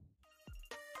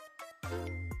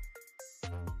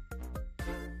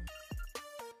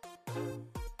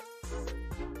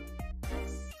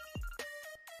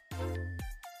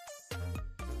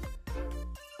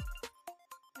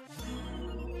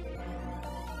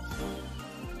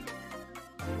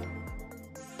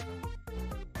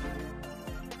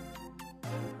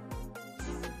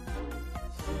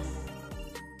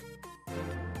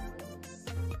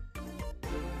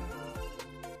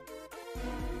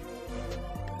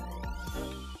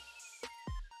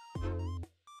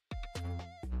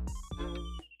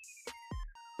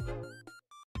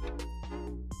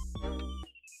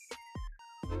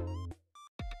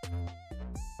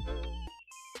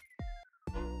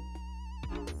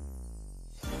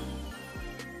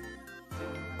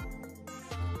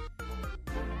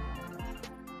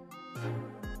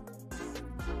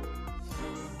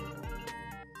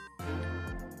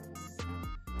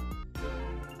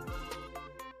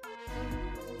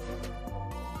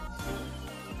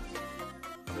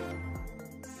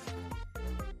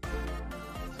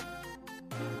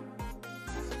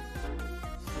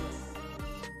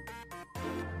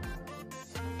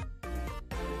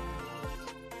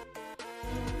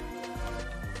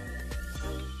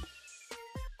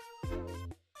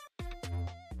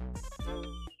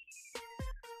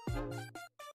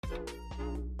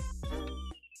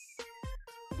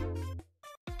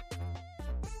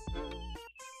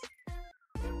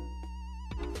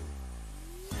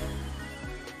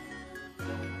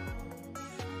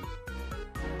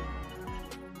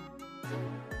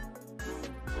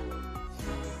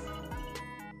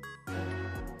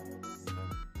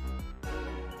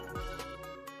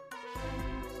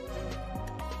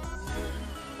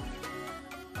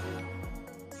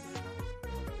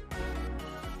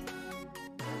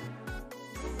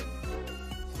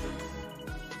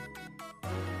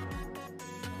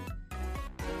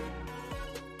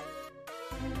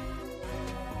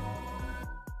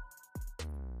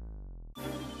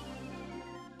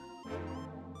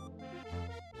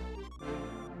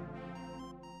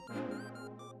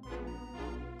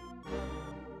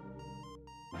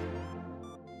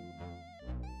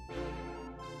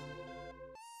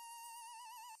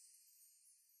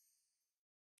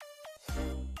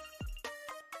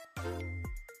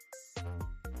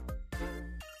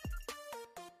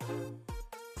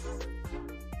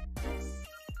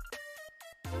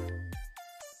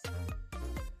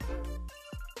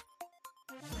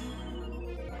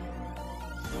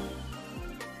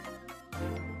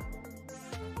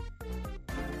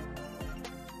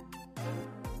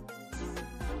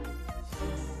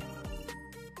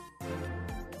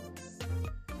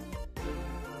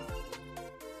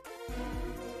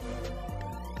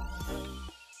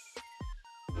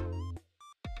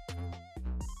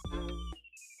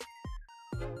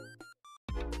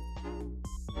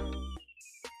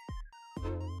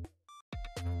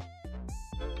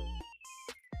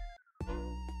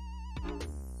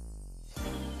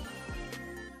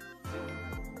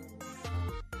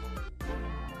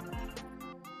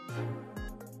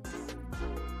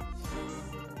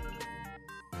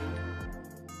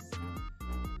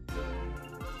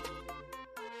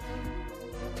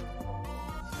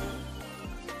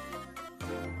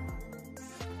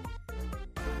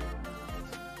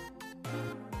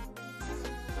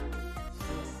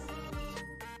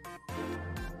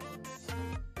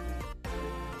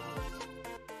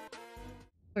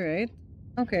 Alright.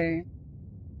 Okay.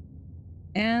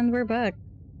 And we're back.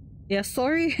 Yeah,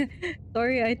 sorry.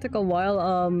 Sorry I took a while.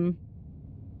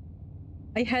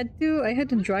 I had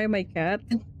to dry my cat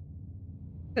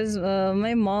because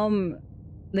my mom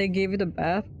like gave it a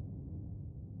bath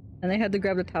and I had to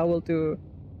grab the towel to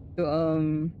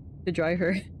dry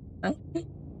her.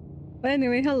 But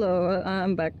anyway, hello.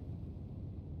 I'm back.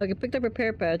 Okay, picked up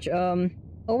repair patch.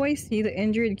 Oh, I see. The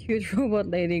injured cute robot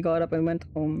lady got up and went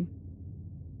home.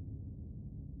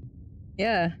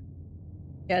 Yeah.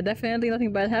 Yeah, definitely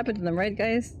nothing bad happened to them, right,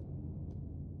 guys?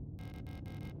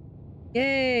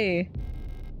 Yay!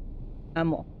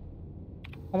 Ammo.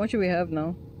 How much do we have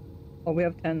now? Oh, we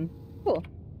have 10. Cool.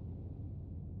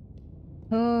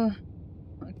 Oh,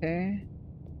 okay.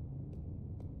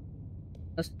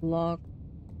 Let's lock.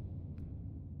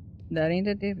 That ain't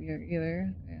the div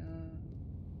either.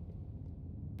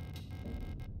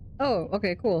 Oh,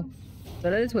 okay, cool. So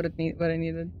that is what what I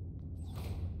needed.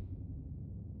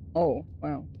 Oh,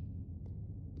 wow.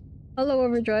 Hello,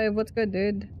 Overdrive. What's good,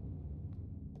 dude?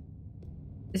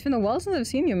 It's been a while since I've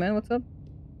seen you, man. What's up?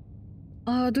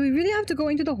 Do we really have to go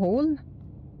into the hole?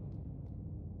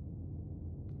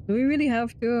 Do we really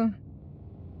have to?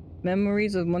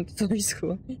 Memories of Montessori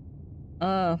school.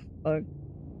 Ah, fuck.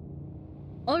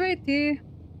 Alrighty.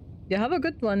 Yeah, have a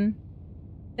good one.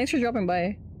 Thanks for dropping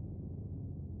by.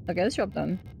 Okay, let's drop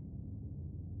down.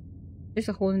 There's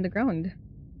a hole in the ground.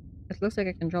 It looks like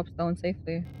I can drop down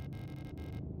safely.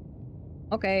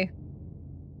 Okay.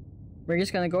 We're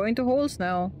just gonna go into holes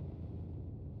now.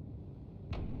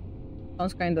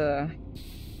 Sounds kinda...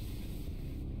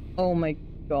 Oh my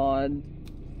god.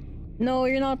 No,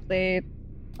 you're not late.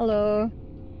 Hello.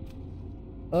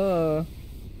 Oh.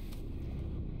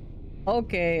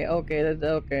 Okay, okay, that's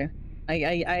okay.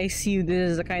 I see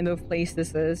this is the kind of place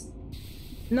this is.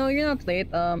 No, you're not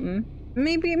late.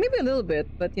 Maybe a little bit,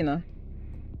 but you know.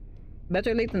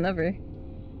 Better late than never.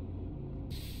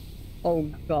 Oh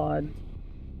god.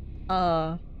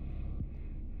 Uh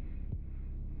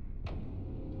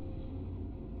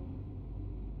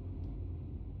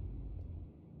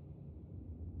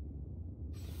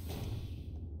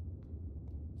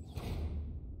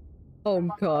Oh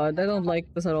god, I don't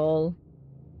like this at all.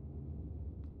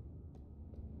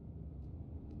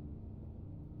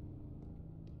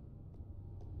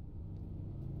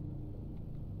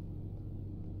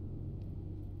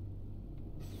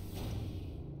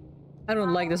 I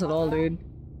don't like this at all, dude.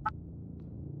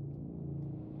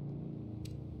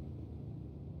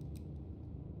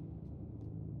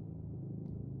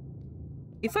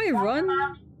 If I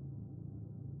run...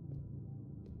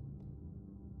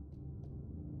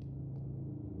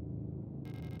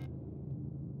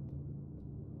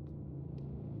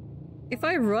 If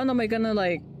I run, am I gonna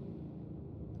like...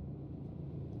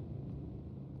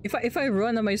 If I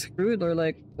run, am I screwed or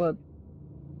like what?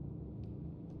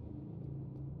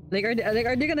 Like are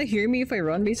they gonna hear me if I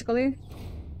run basically?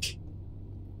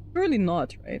 Surely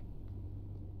not, right?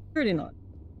 Surely not.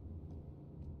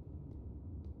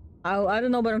 I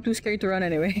don't know, but I'm too scared to run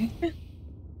anyway.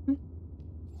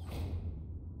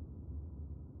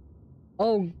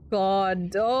 Oh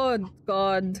god. Oh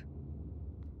god.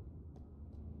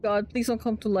 God, please don't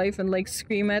come to life and like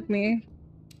scream at me.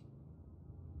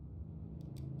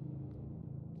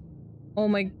 Oh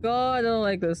my god, I don't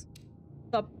like this.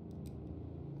 Stop.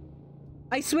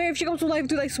 I swear if she comes to life,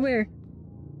 dude, I swear.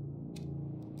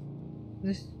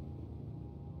 This...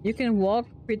 You can walk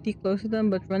pretty close to them,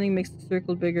 but running makes the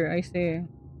circle bigger, I say.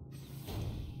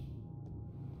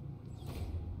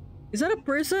 Is that a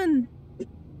person? Is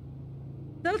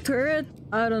that a turret?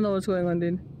 I don't know what's going on,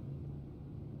 dude.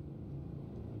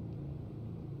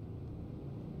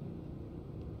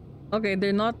 Okay,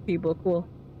 they're not people, cool.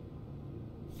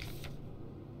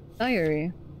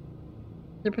 Diary.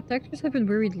 The protectors have been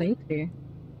worried lately.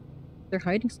 They're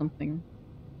hiding something.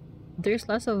 There's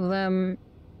less of them.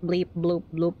 Bleep bloop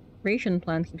bloop. Ration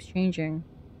plan keeps changing.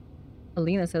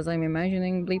 Alina says I'm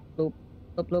imagining bleep bloop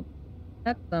bloop bloop.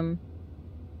 At them.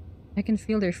 I can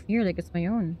feel their fear like it's my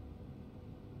own.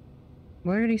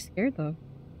 What are they scared of?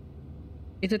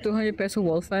 It's a 200 peso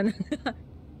wall fan.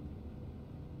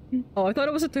 Oh, I thought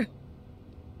it was a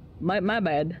my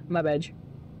bad. My bad.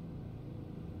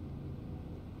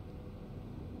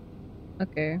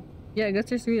 Okay. Yeah, I guess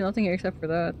there's really nothing here except for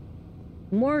that.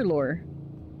 More lore.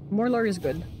 More lore is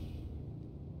good.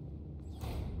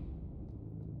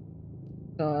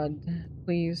 God,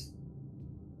 please.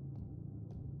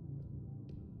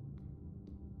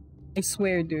 I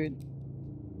swear, dude.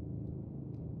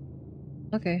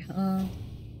 Okay,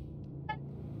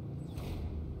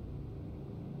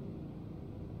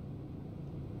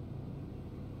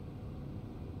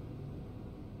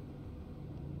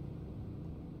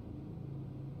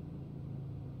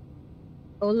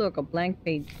 oh look, a blank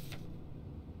page.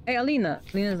 Hey, Alina.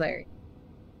 Alina's diary.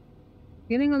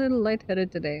 Feeling a little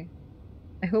lightheaded today.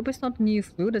 I hope it's not the new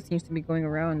flu that seems to be going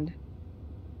around.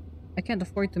 I can't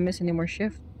afford to miss any more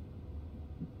shifts.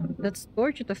 That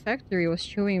storage at the factory was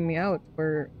showing me out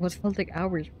for what felt like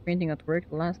hours printing at work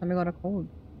the last time I got a cold.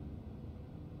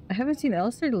 I haven't seen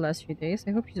Elster the last few days.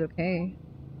 I hope she's okay.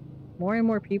 More and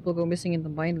more people go missing in the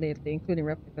mine lately, including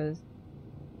replicas.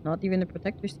 Not even the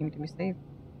protectors seem to be safe.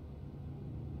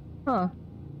 Huh.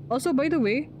 Also, by the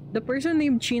way, the person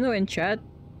named Chino in chat,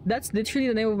 that's literally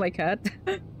the name of my cat.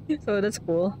 So that's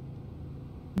cool.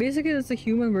 Basically, that's the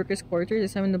human workers' quarters.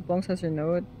 Examine the bunks as your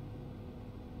note.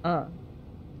 Ah.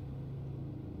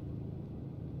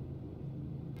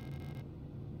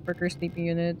 Worker sleeping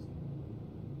units.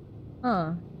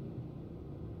 Huh.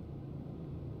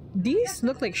 These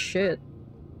look like shit.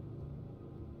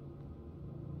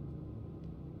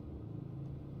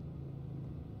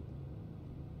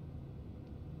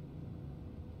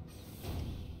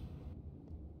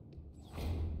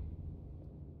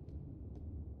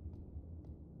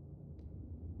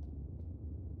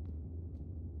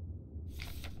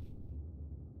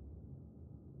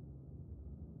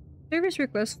 Service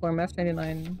request form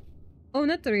F99. Oh,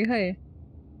 Netari, hi.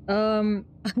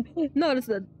 No, that's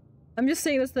the. I'm just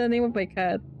saying that's the name of my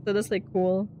cat. So that's like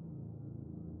cool.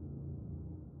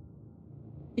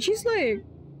 She's like.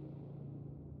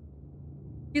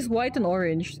 She's white and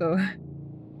orange, so.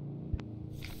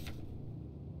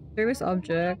 Service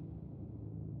object.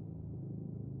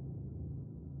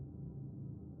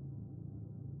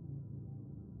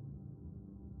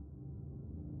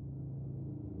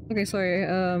 Okay, sorry.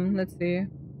 Let's see.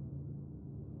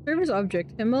 Service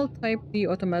object. Himmel type D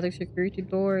automatic security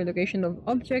door. Location of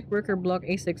object. Worker block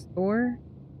A6 door.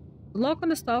 The lock on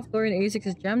the staff door in A6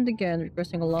 is jammed again,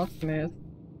 requesting a locksmith.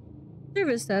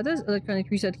 Service status. Electronic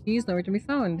reset keys nowhere to be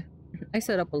found. I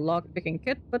set up a lock picking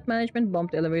kit, but management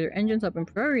bumped the elevator engines up in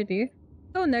priority,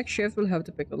 so next shift we'll have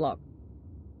to pick the lock.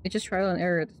 It's just trial and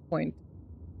error at this point.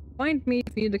 Find me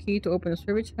if you need the key to open the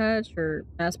service hatch or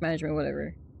mass management,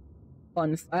 whatever.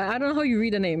 Fun. I don't know how you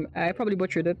read the name. I probably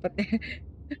butchered it, but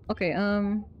okay.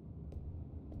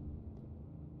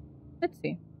 Let's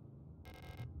see.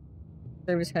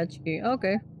 Service hatch key.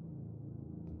 Okay.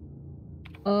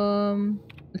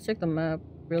 Let's check the map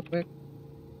real quick.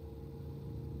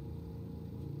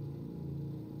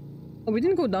 Oh, we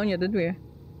didn't go down yet, did we?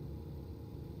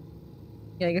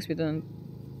 Yeah, I guess we didn't.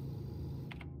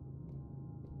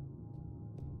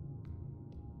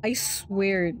 I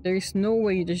swear, there's no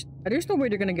way there's no way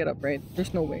they're gonna get up, right?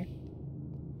 There's no way.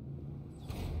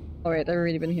 Alright, I've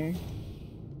already been here.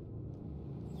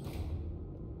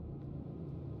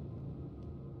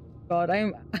 God,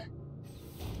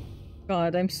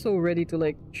 God, I'm so ready to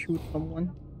like shoot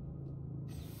someone.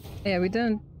 Yeah, we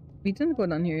didn't go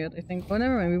down here yet, I think. Oh,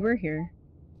 never mind, we were here.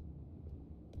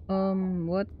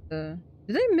 What the...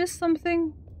 Did I miss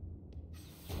something?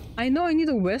 I know I need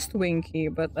a west wing key,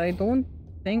 but I don't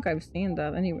think I've seen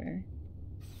that anywhere.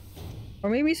 Or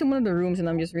maybe it's in one of the rooms and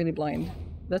I'm just really blind.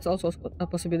 That's also a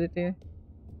possibility.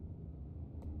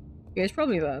 Yeah, it's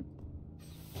probably that.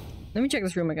 Let me check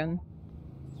this room again.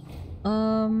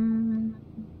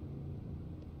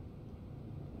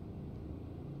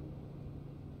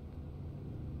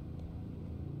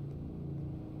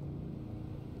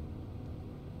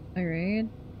 Alright.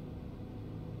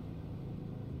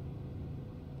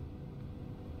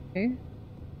 Okay.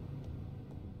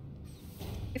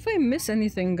 If I miss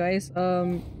anything, guys,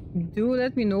 do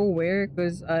let me know where,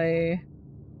 because I'm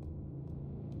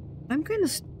kind of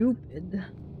stupid.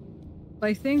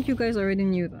 I think you guys already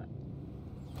knew that.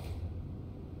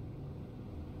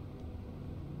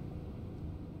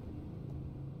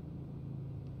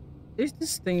 There's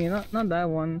this thingy, not that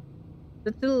one.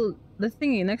 The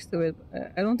thingy next to it.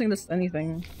 I don't think that's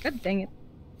anything. God dang it.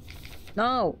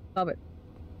 No! Stop it.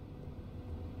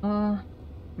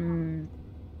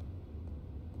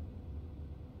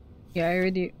 Yeah, I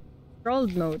already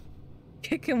scrolled note.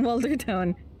 Kick him while they're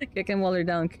down. Kick him while they're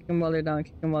down. Kick him while they're down.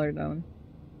 Kick him while they're down.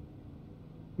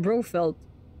 Bro felt.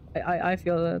 I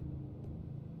feel that.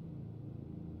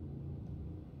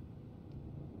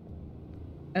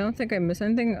 I don't think I missed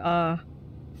anything.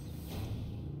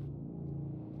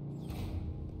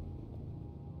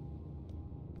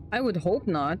 I would hope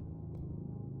not.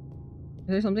 Is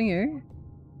there something here?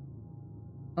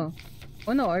 Oh.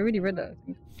 Oh no, I already read that, I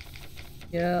think.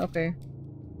 Yeah, okay.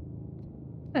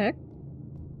 What the heck?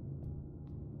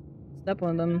 Step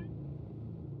on them.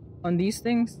 On these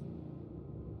things?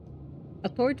 A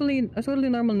totally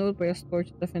normal note by a store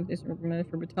definitely is recommended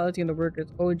for brutality in the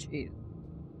workers. Oh jeez.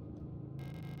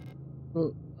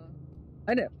 Well,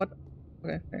 I did what?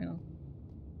 Okay, fair enough.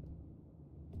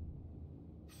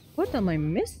 What am I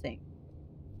missing?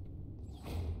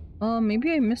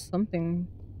 Maybe I missed something.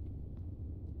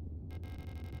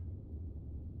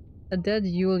 A dead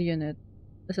Yule unit.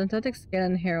 The synthetic skin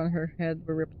and hair on her head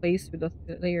were replaced with a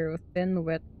layer of thin,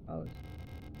 wet cloud.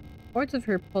 Parts of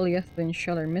her polyethylene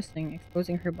shell are missing,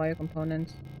 exposing her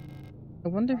biocomponents. I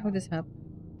wonder how this happened.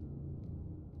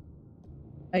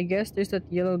 I guess there's that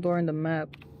yellow door on the map.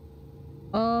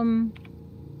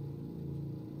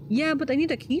 Yeah, but I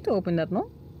need a key to open that,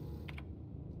 no?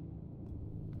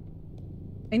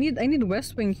 I need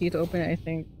West Wing key to open it, I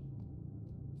think.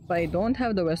 But I don't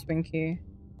have the West Wing key.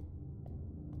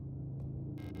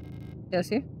 Yeah,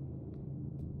 see?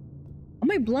 Am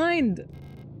I blind?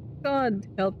 God,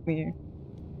 help me.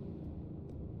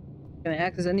 Can I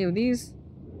access any of these?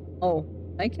 Oh,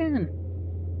 I can.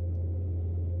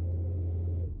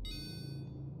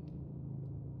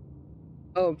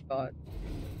 Oh god.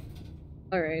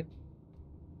 Alright.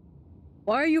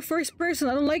 Why are you first person?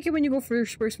 I don't like it when you go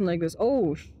first person like this.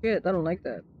 Oh shit, I don't like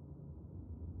that.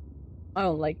 I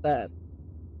don't like that.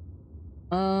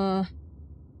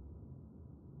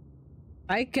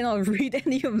 I cannot read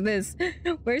any of this.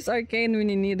 Where's Arcane when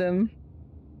you need them?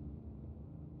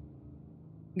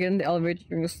 Get in the elevator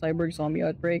during a cyborg zombie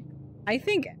outbreak. I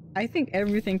think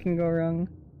everything can go wrong.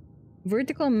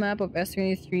 Vertical map of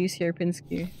S-23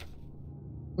 Sierpinski.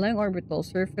 Lang orbital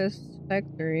surface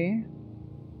factory.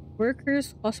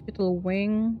 Workers hospital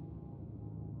wing.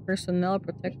 Personnel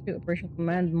protected operation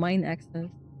command mine access.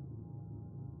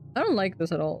 I don't like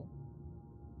this at all.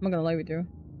 I'm not gonna lie with you.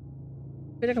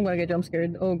 I feel like I'm gonna get jump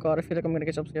scared. Oh god, I feel like I'm gonna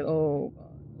get jump scared. Oh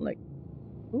god. Like,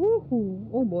 ooh,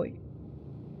 oh boy.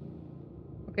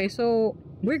 Okay, so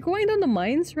we're going down the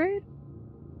mines, right?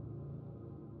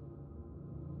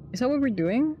 Is that what we're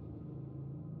doing?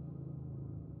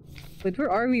 Wait,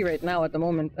 where are we right now at the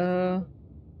moment?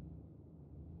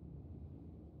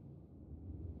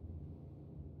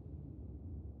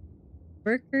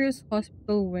 Workers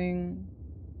hospital wing.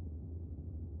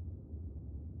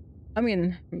 I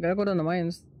mean, we gotta go down the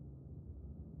mines.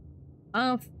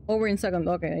 Ah, oh, we're in second.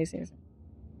 Okay, I see.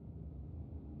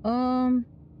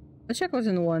 Let's check what's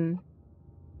in one.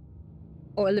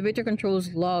 Oh, elevator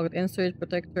controls logged. Insert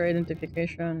protector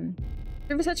identification.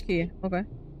 Service hatch key. Okay.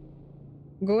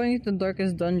 Going into the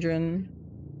darkest dungeon.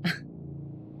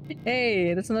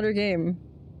 Hey, that's another game.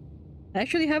 I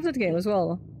actually have that game as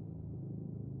well.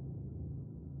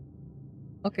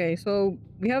 Okay, so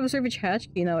we have a service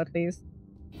hatch key now at least.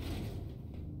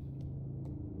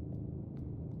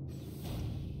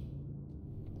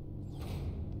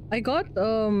 I got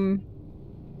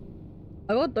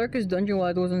Darkest Dungeon while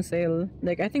it was on sale.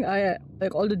 Like I think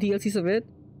like all the DLCs of it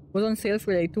was on sale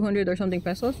for like 200 or something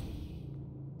pesos.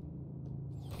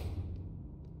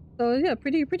 So yeah,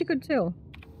 pretty good sale.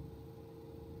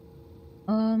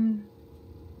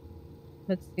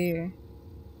 Let's see.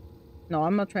 No,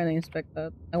 I'm not trying to inspect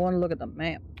that. I want to look at the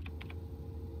map.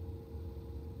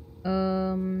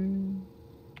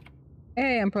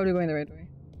 Hey, I'm probably going the right way.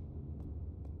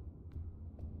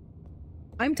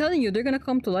 I'm telling you, they're gonna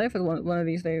come to life at one of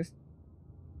these days.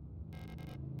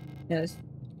 Yes.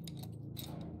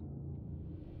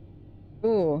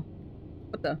 Oh.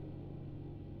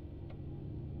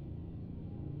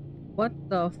 What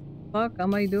the fuck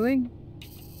am I doing?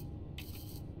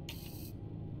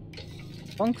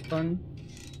 Function.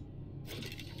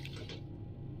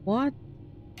 What?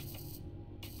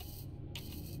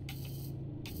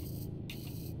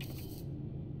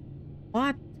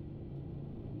 What?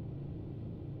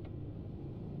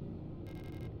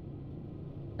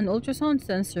 An ultrasound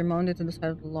sensor mounted to the side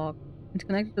of the lock. It's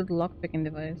connected to the lockpicking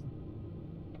device.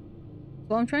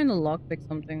 So I'm trying to lockpick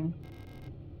something.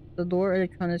 The door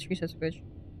electronics reset switch.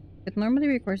 It normally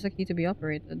requires a key to be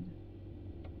operated.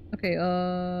 Okay,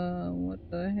 what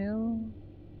the hell?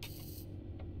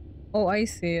 Oh, I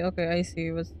see. Okay, I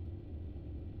see. What's...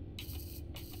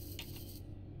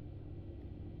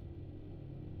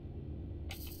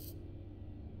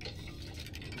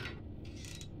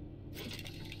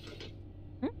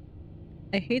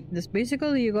 I hate this.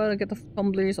 Basically, you gotta get the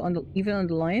tumblers on the even on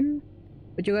the line,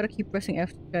 but you gotta keep pressing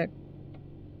F to check.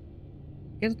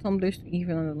 Get the tumblers to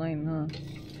even on the line, huh?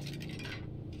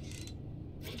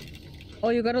 Oh,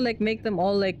 you gotta like make them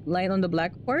all like line on the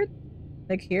black part,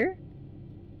 like here.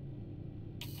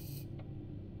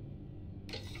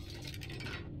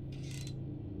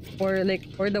 Or like,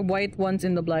 or the white ones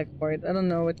in the black part. I don't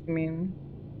know what you mean.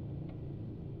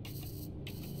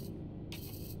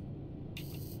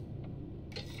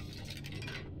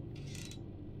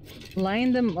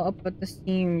 Line them up at the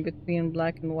seam between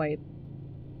black and white.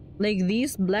 Like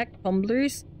these black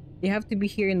tumblers, they have to be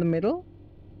here in the middle?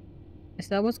 Is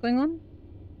that what's going on?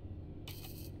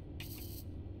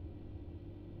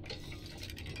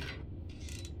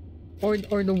 Or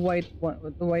the white one,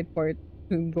 the white part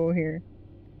to go here.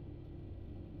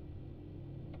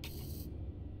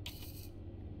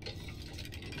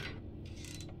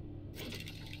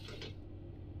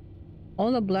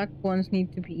 All the black ones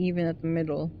need to be even at the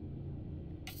middle.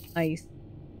 Nice.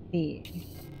 see.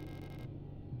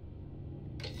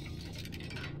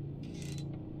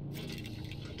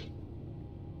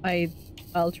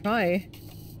 I'll try.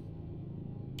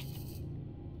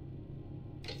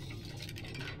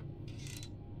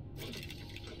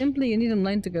 Simply, you need them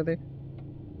lined together.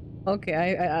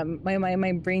 Okay,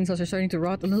 my brain cells are starting to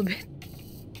rot a little bit.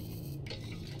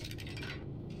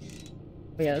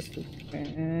 Oh, yeah, that's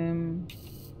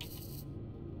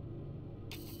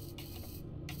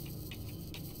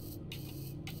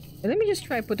let me just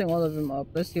try putting all of them up.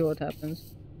 Let's see what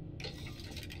happens.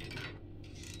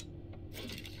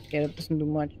 Yeah, that doesn't do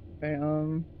much. Okay,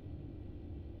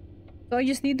 so I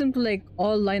just need them to like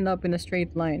all line up in a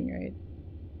straight line, right?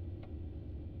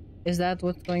 Is that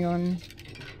what's going on?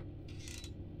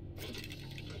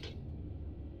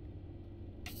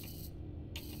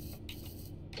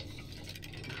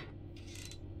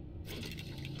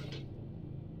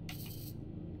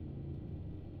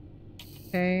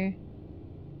 Okay.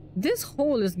 This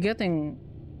hole is getting...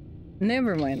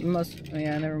 Never mind. Oh,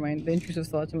 yeah, never mind. The intrusive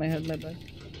thoughts in my head, my bad.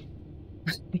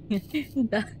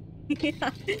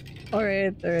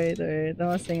 Alright. I'm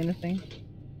not saying anything.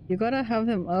 You gotta have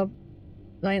them up.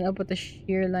 Line up with the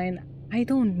shear line. I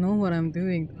don't know what I'm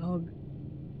doing, dog.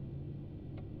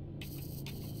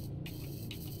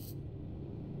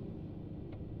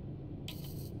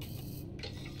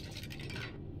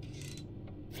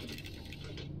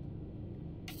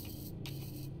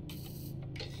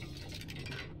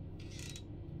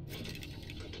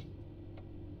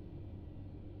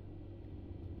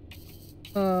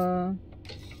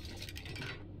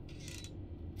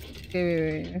 Okay,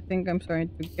 wait. I think I'm starting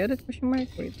to get it, question mark?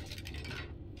 Wait.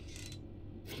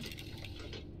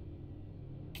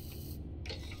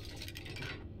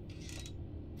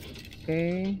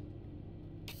 Okay.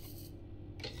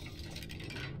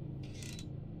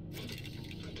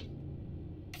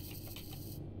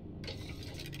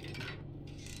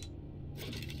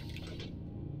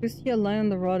 You see a line on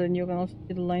the rod and you can also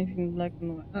see the line between black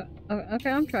and white. Okay,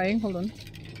 I'm trying. Hold on.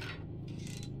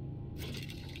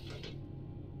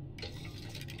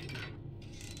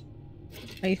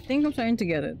 I think I'm starting to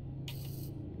get it.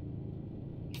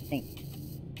 I think.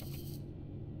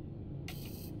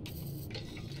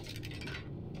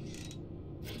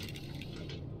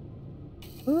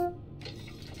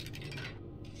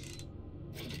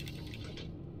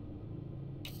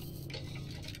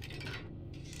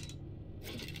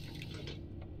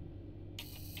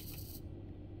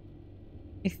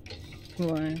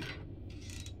 Why?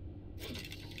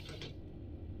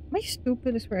 Am I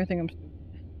stupid? I swear I think I'm stupid.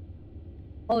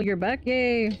 Oh, you're back?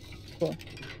 Yay! Cool.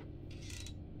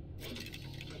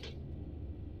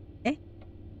 Eh?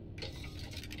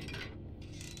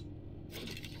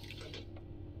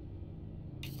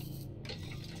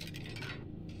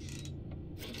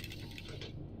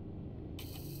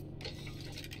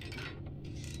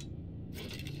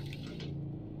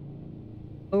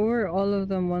 Lower all of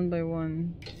them one by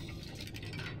one.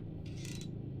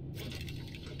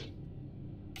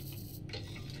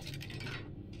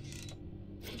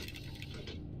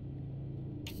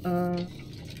 I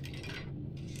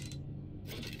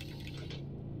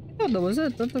thought that was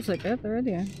it. That looks like it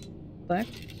already. Black.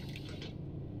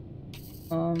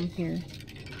 Here.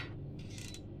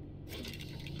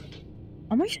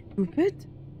 Am I stupid?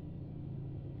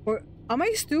 Or am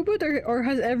I stupid, or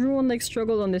has everyone like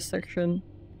struggled on this section?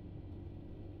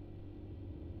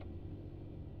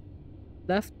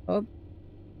 Left up.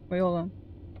 Wait, hold on.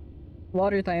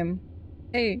 Water time.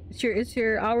 Hey, it's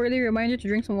your hourly reminder to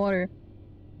drink some water.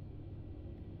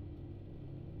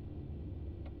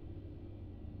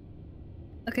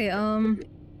 Okay,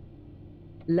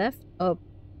 left up.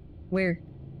 Where?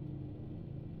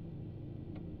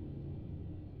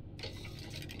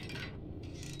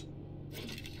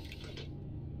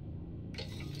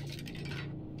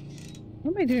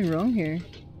 What am I doing wrong here?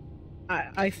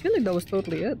 I feel like that was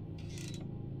totally it.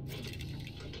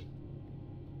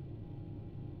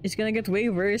 It's gonna get way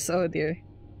worse. Oh dear.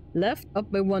 Left up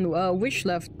by one. Which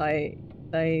left? Die.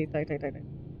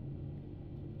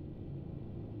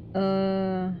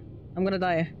 I'm gonna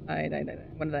die. I die.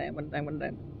 I'm gonna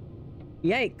die.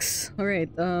 Yikes.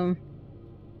 Alright,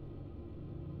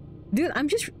 dude, I'm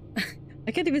just...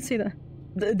 I can't even say that.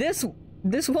 This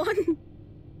one?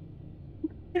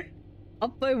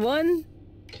 Up by one?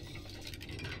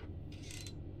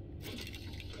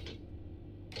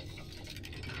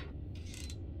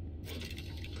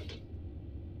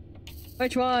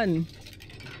 Which one?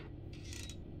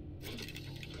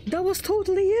 That was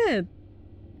totally it!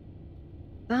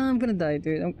 I'm gonna die,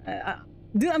 dude.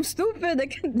 Dude, I'm stupid! I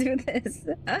can't do this!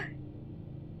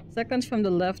 Seconds from the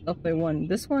left, up by one.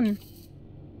 This one...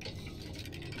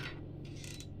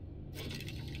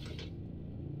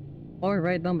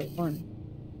 Alright, number one.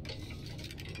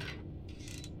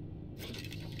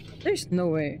 There's no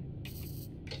way.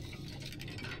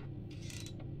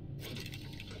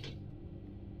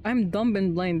 I'm dumb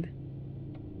and blind.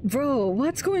 Bro,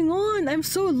 what's going on? I'm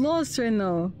so lost right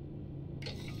now.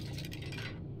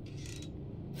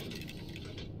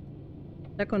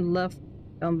 Second left,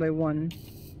 down by one.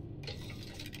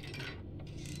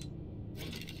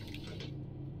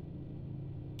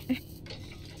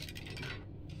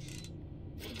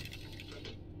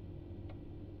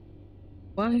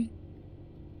 Why?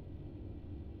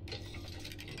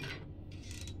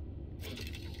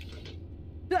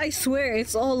 I swear,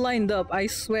 it's all lined up. I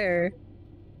swear.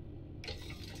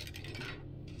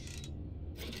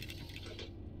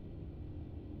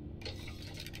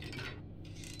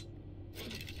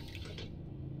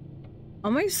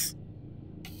 Am I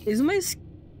is my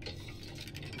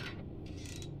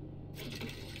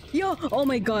Yo! Oh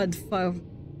my god!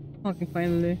 Fucking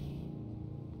finally.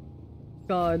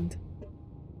 God.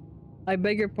 I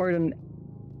beg your pardon.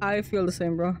 I feel the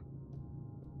same, bro.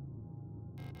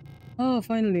 Oh,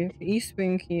 finally. East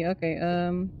Wing key. Okay,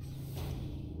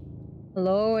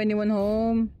 hello? Anyone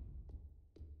home?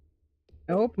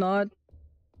 I hope not.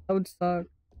 That would suck.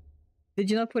 Did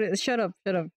you not put it? Shut up,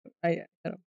 shut up. Shut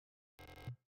up.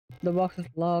 The box is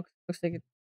locked. Looks like it.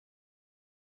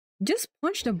 Just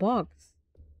punch the box.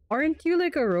 Aren't you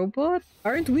like a robot?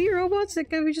 Aren't we robots?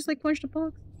 Like, can we just like punch the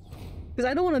box? Because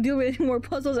I don't want to deal with any more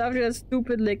puzzles after that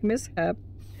stupid like mishap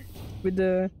with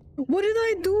the. What did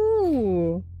I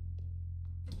do?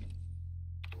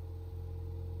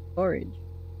 Storage.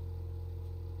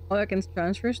 Oh, I can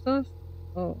transfer stuff.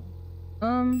 Oh,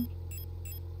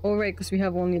 oh right, because we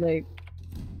have only like,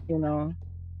 you know.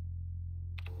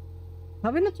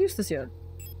 Have I not used this yet?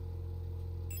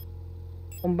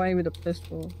 Combined with a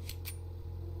pistol.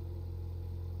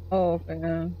 Oh,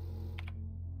 okay.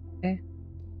 Okay.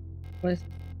 What is this?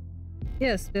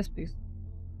 Yes, yes, please.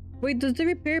 Wait, does the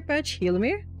repair patch heal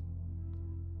me?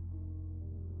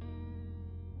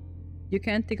 You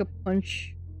can't take a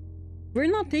punch. We're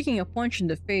not taking a punch in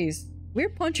the face. We're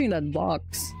punching that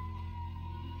box.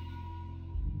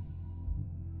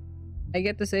 I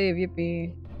get to save,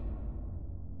 yippee.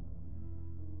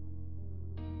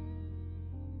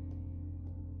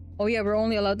 Oh yeah, we're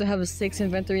only allowed to have 6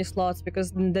 inventory slots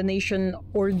because the nation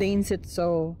ordains it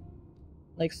so.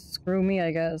 Like, screw me,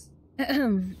 I guess.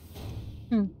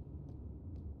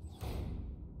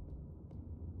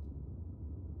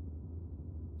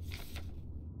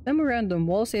 Memorandum,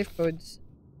 wall safe codes.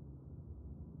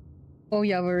 Oh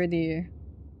yeah, I've already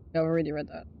read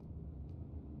that.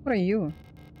 What are you?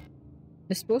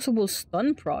 Disposable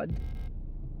stun prod.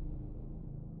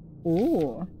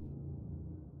 Ooh.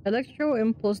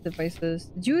 Electro-impulse devices.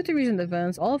 Due to recent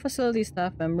events, all facility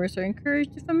staff members are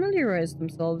encouraged to familiarize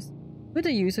themselves with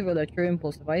the use of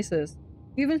electro-impulse devices.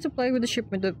 We've been supplied with a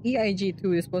shipment of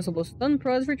EIG-2 disposable stun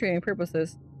prods for training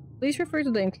purposes. Please refer to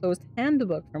the enclosed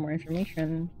handbook for more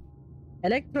information.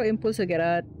 Electro-impulse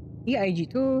Garat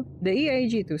EIG-2. The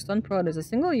EIG-2 stun prod is a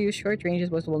single-use, short-range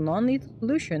disposable non-lethal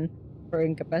solution for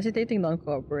incapacitating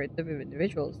non-cooperative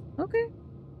individuals. Okay.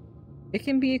 It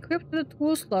can be equipped with a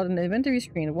tool slot in the inventory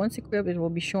screen. Once equipped, it will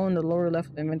be shown in the lower left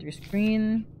of the inventory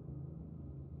screen.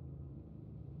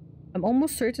 I'm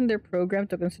almost certain they're programmed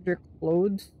to consider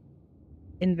clothes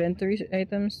inventory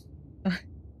items.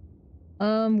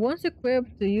 Once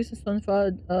equipped, to use the stun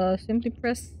prod, simply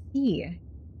press C.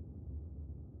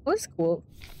 Oh, that's cool.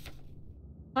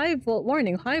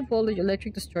 Warning, high voltage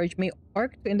electric discharge may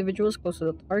arc to individuals close to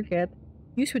the target.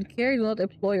 Use with care,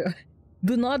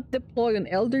 do not deploy on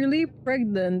elderly,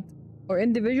 pregnant, or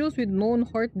individuals with known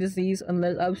heart disease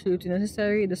unless absolutely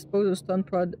necessary. Dispose of stun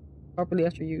prod properly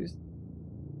after use.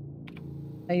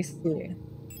 I see.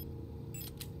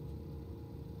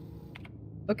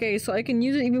 Okay, so I can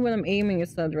use it even when I'm aiming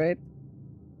instead, right?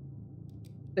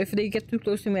 So if they get too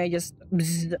close to me, I just...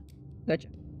 Bzz. Gotcha.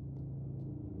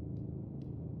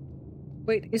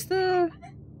 Wait, is the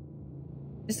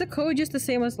code just the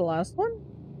same as the last one?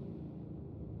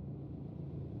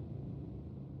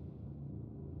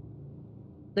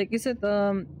 Like, is it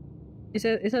like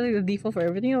the default for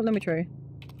everything? Oh, let me try.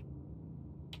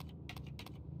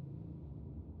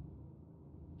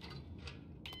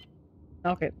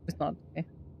 Okay, it's not. Okay.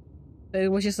 So it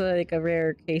was just like a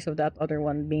rare case of that other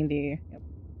one being the... Yep,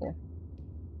 cool.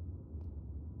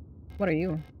 What are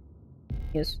you?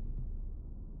 Yes.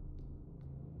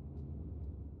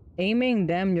 Aiming,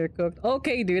 damn, you're cooked.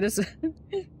 Okay, dude, that's...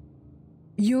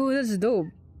 Yo, that's dope.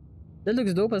 That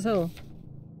looks dope as hell.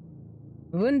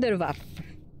 Wunderwaffe.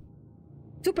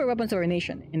 Super weapons of our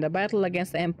nation in the battle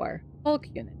against the Empire. Hulk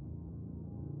unit.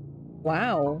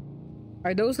 Wow.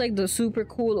 Are those like the super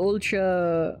cool,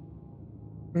 ultra,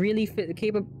 really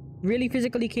really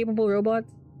physically capable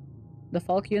robots? The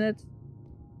Falk units?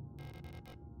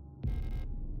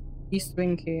 East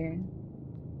Wing here.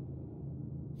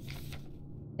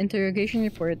 Interrogation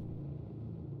report.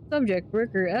 Subject,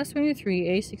 worker,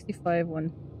 S23, A65,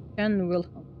 1. Ken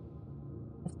Wilhelm.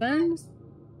 Offense?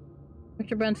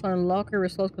 Contraband found in locker,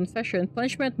 result confession.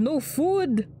 Punishment, no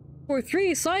food! For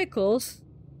 3 cycles?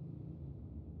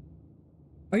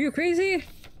 Are you crazy?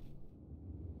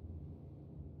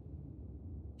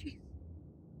 Jeez.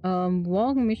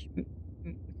 Wong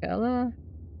Michaela?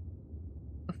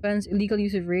 Offense, illegal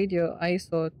use of radio.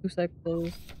 ISO, 2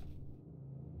 cycles.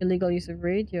 Illegal use of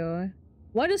radio.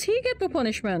 Why does he get the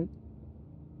punishment?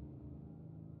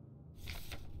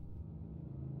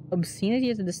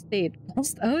 Obscenity to the state.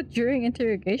 Passed out during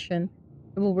interrogation.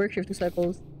 Double work shift, 2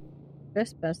 cycles.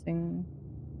 Trespassing.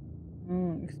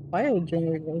 Expired during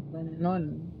interrogation.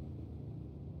 None.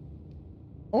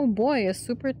 Oh boy, a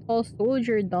super tall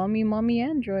soldier dummy mommy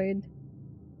android.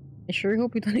 I sure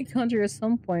hope we don't encounter her at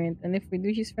some point, and if we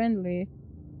do, she's friendly.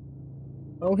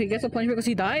 Oh, he gets a punishment because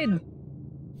he died!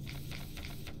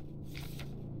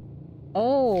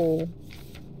 Oh.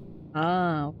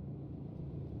 Ah.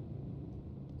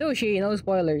 Sushi, no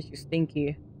spoilers, you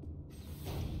stinky.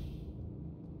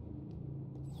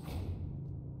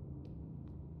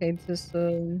 Okay, this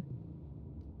is,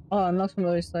 oh, unlocks from the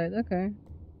other side, okay.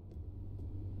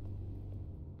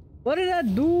 What did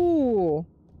that do?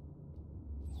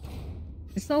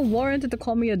 It's not warranted to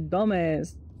call me a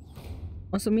dumbass.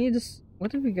 Also, me just...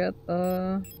 What did we get?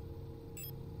 Oh,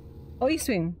 East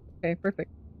Wing. Okay,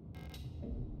 perfect.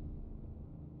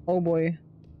 Oh boy.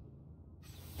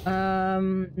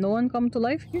 No one come to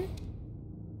life here?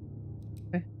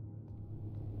 Okay.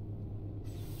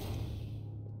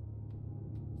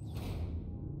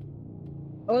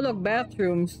 Oh look,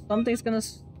 bathrooms. Something's gonna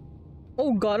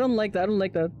oh god, I don't like that, I don't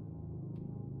like that.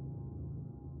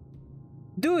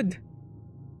 Dude!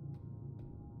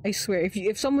 I swear,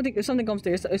 if something comes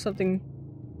there, if something...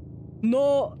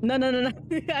 No! No, no, no, no.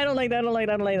 I don't like that, I don't like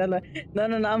that, I don't like that. No,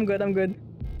 no, no, I'm good, I'm good.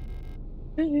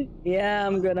 Yeah,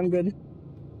 I'm good, I'm good.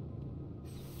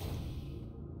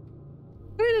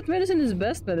 Wait, that medicine is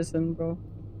best medicine, bro.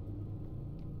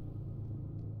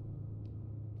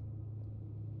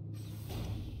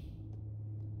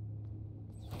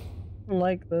 I don't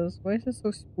like this. Why is it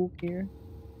so spooky here?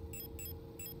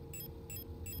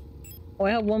 Oh,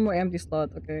 I have one more empty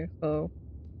slot. Okay, so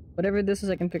whatever this is,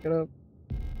 I can pick it up.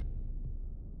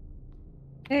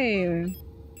 Hey!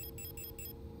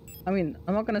 I mean,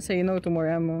 I'm not gonna say no to more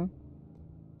ammo.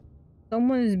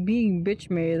 Someone is being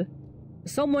bitch made.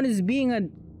 Someone is being a...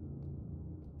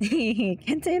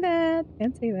 Can't say that!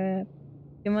 Can't say that.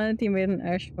 Humanity made an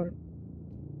actual...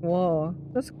 Whoa,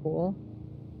 that's cool.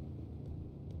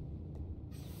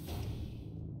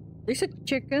 There's a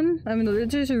chicken. I mean,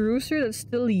 there's a rooster that's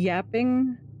still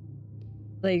yapping.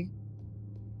 Like,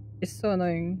 it's so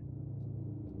annoying.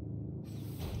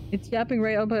 It's yapping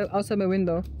right outside my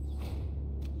window.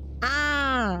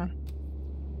 Ah!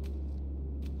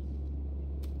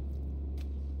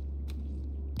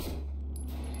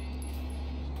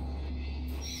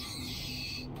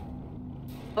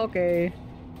 Okay.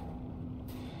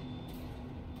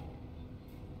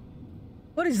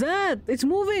 What is that? It's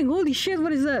moving! Holy shit,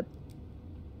 what is that?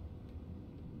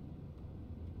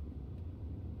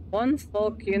 One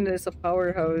Falk unit is a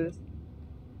powerhouse.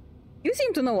 You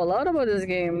seem to know a lot about this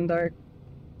game, Dark.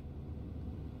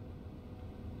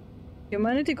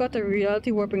 Humanity got a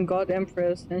reality warping god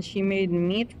empress and she made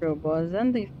meat robots.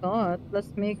 Then they thought,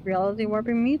 let's make reality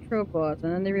warping meat robots.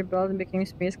 And then they rebelled and became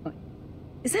space clan.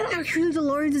 Is that actually the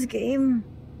lore of this game?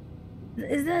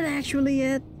 Is that actually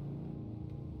it?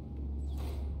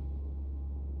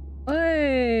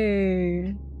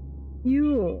 Hey!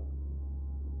 You!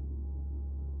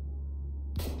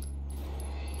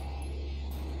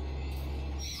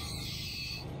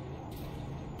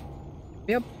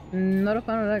 Yep, not a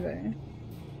fan of that guy.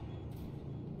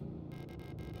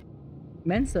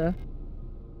 Mensa?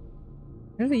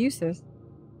 How do they use this?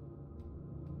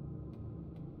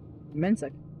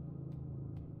 Mensa.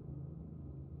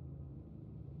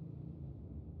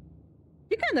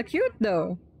 You're kinda cute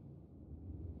though.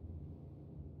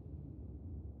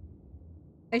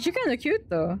 Hey, you're kinda cute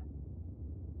though.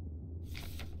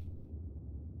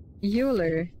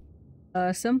 Euler.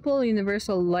 Simple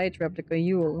universal light replica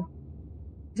Yule.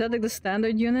 Is that like the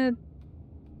standard unit?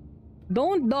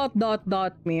 Don't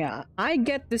dot me. I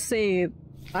get to say it.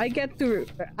 I get to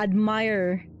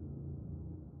admire.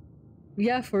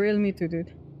 Yeah, for real, me too,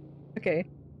 dude. Okay.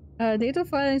 Data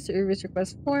filing service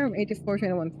request form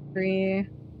 84213.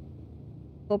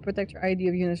 Full protector ID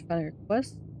of units filing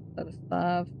request. Status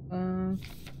staff.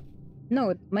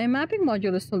 Note, my mapping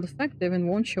module is still defective and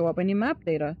won't show up any map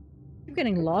data. I'm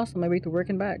getting lost on my way to work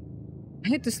and back. I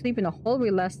had to sleep in a hallway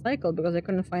last cycle because I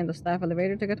couldn't find the staff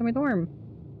elevator to get to my dorm.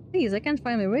 Please, I can't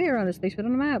find my way around this place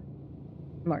without a map.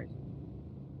 Mars.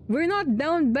 We're not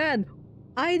down bad.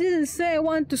 I didn't say I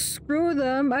wanted to screw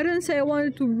them. I didn't say I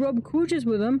wanted to rub cooches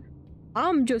with them.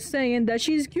 I'm just saying that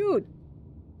she's cute.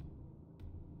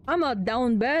 I'm not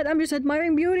down bad. I'm just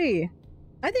admiring beauty.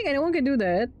 I think anyone can do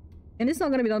that. And it's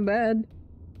not gonna be done bad.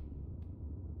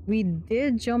 We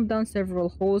did jump down several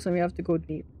holes and we have to go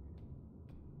deep.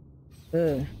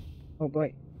 Ugh. Oh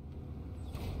boy.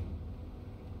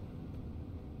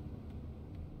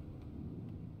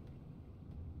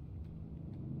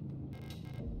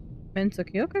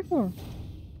 Mensuki, okay, cool.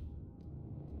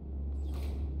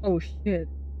 Oh shit.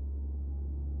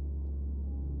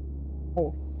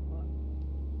 Oh.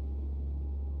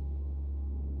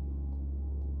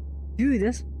 Dude,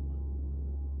 that's...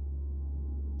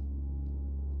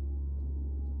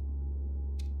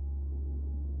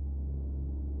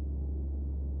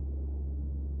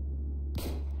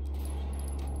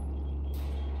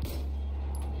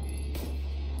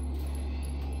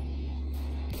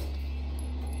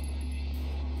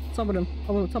 Top of him.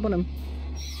 Top of him.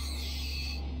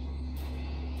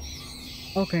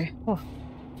 Okay. Oh.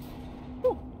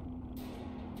 Oh.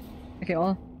 Okay,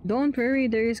 well, don't worry,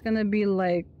 there is gonna be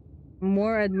like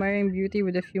more admiring beauty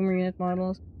with a few more unit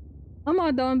models. I'm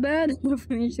not down bad. I'm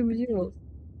finished with you.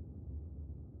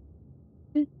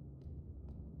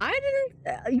 I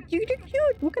didn't. You're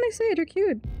cute. What can I say? You're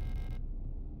cute.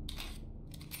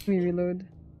 Let me reload.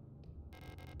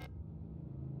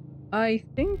 I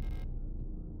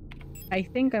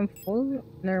think I'm full.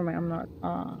 Never mind, I'm not.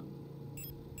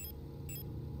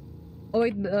 Oh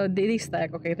wait, they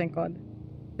stack. Okay, thank God.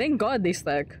 Thank God they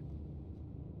stack.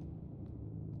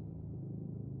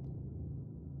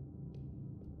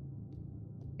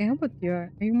 Okay, how about you?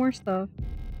 Are you more stuff?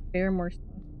 Okay, more stuff.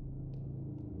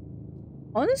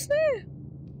 Honestly?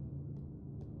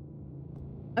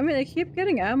 I mean, I keep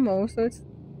getting ammo, so it's...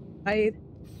 Okay,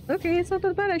 it's not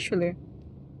that bad actually.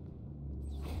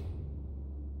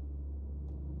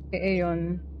 Okay,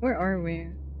 Aeon. Where are we?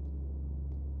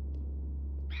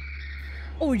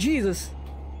 Oh, Jesus!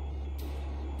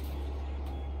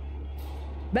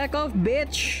 Back off,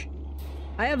 bitch!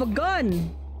 I have a gun!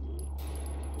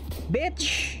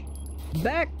 Bitch!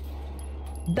 Back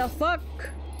the fuck!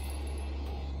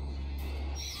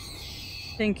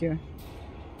 Thank you.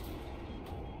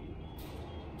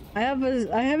 I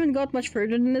haven't got much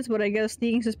further than this, but I guess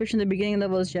sneaking suspicion at the beginning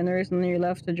level is generous and then you're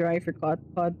left to dry if you're caught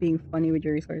being funny with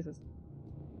your resources.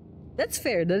 That's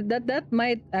fair. That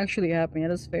might actually happen. Yeah,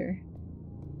 that's fair.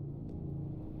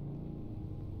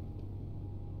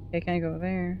 Okay, can't go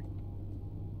there.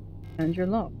 And you're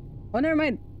locked. Oh, never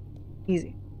mind.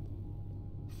 Easy.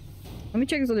 Let me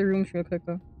check these other rooms real quick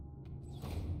though.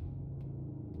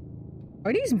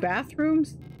 Are these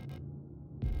bathrooms?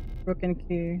 Broken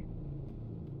key.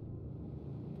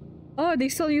 Oh, they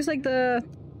still use like the...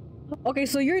 Okay,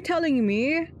 so you're telling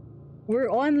me we're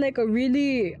on like a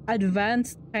really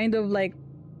advanced kind of like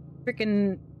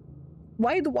freaking...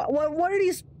 What are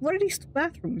these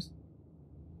bathrooms?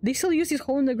 They still use these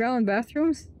hole in the ground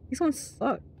bathrooms? These ones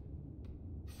suck.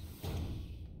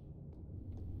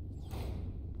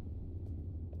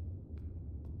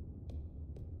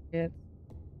 Shit.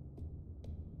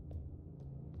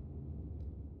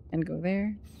 Can go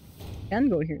there. Can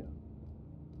go here though.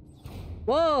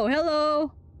 Whoa,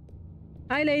 hello!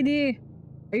 Hi lady!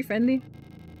 Are you friendly?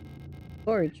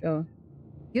 Storage, oh.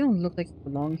 You don't look like you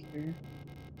belong here.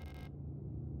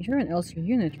 You're an Elser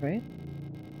unit, right?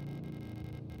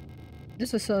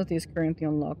 This facility is currently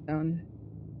on lockdown.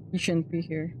 You shouldn't be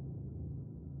here.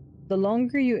 The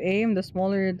longer you aim, the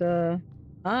smaller the...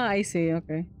 Ah, I see,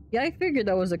 okay. Yeah, I figured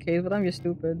that was the case, but I'm just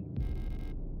stupid.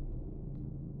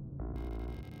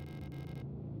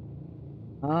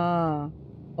 Ah,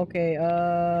 okay,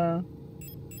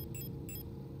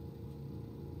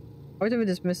 part of it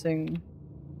is missing.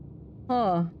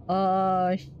 Huh,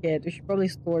 shit, we should probably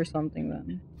store something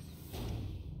then.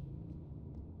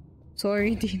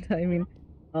 Sorry, Tita, I mean,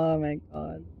 oh my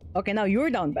god. Okay, now you're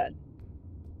down bad.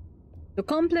 The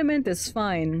compliment is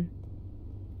fine,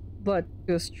 but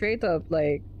to straight up,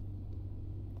 like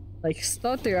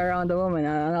stutter around the woman,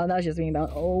 that's just being down.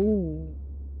 Oh.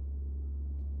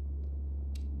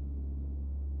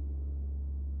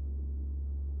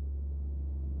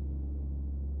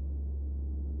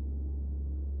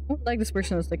 Oh. don't like this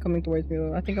person that's like coming towards me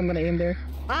though. I think I'm gonna aim there.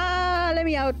 Ah, let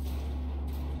me out.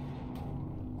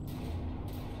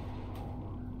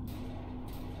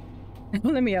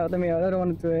 Let me out, let me out. I don't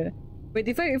want to do it. Wait,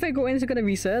 if I go in, is it gonna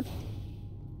reset?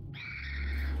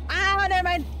 Ah, never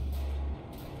mind.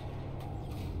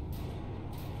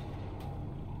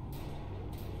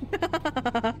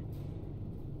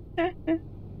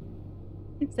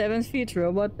 7 feet,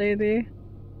 robot lady.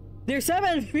 They're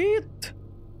 7 feet.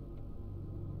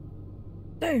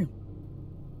 Damn.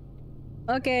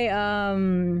 Okay,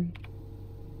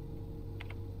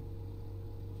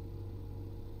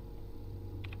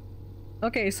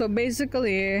 okay, so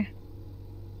basically,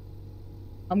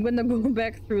 I'm gonna go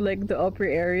back through like the upper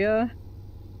area,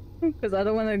 because I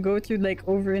don't want to go through like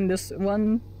over in this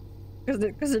one, because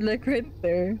they're like right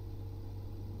there.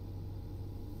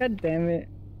 God damn it.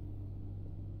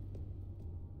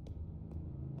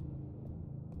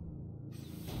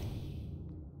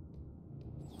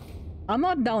 I'm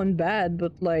not down bad,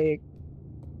 but like,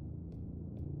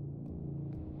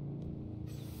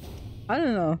 I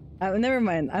don't know. Never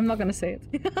mind. I'm not gonna say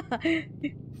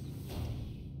it.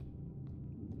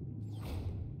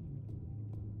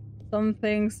 Some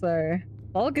things are...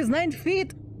 Hulk is 9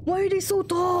 feet! Why are they so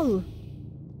tall?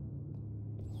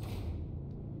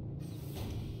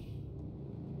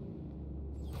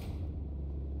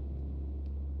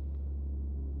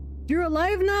 You're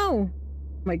alive now!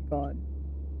 My god.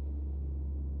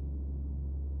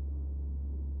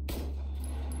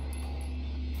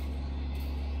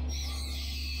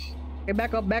 Okay,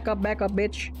 back up,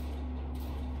 bitch.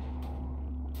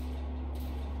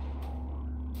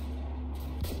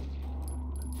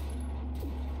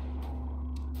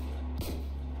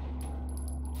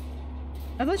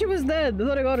 I thought she was dead. I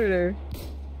thought I got her there.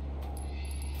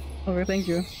 Okay, thank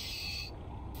you.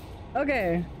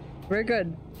 Okay, we're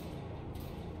good.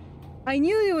 I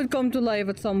knew you would come to life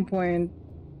at some point.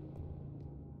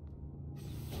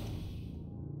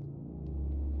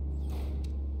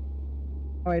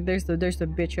 Alright, there's the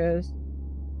bitches.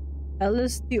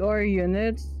 LSTR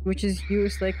units, which is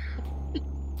used like...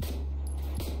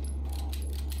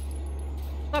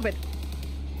 Stop it!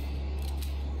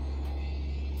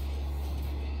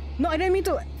 No, I didn't mean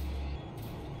to...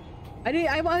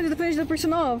 I wanted to finish the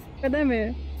person off. God damn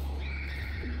it.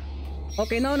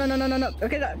 Okay, no.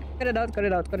 Okay, cut it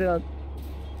out.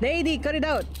 Lady, cut it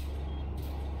out.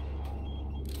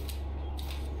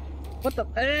 What the...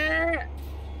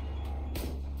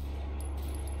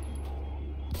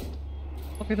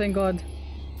 Okay, thank God.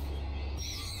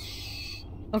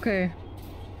 Okay.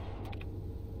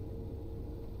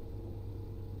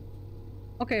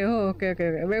 Okay, oh, okay.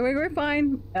 We're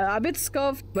fine. A bit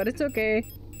scuffed, but it's okay.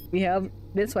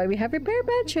 That's why we have repair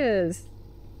benches.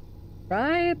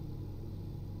 Right?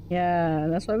 Yeah,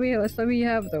 that's why we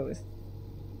have those.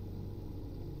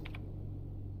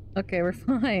 Okay, we're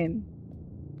fine.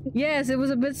 Yes, it was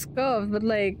a bit scuffed, but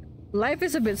like, life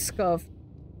is a bit scuffed.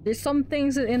 There's some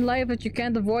things in life that you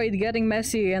can't avoid getting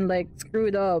messy and like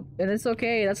screwed up. And it's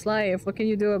okay, that's life. What can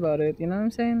you do about it? You know what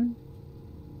I'm saying?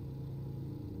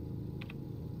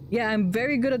 Yeah, I'm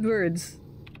very good at words.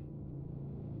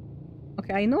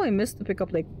 Okay, I know I missed to pick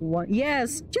up like one.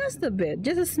 Yes, just a bit.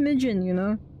 Just a smidgen, you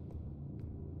know?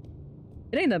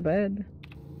 It ain't that bad.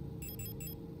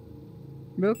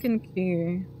 Broken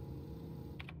key.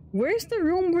 Where's the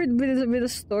room with the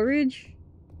storage?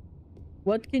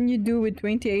 What can you do with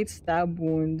 28 stab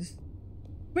wounds?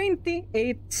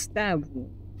 28 stab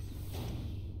wounds.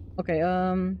 Okay,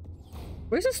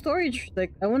 where's the storage?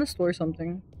 Like, I want to store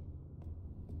something.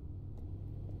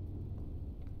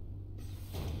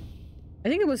 I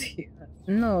think it was here.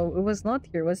 No, it was not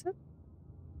here, was it?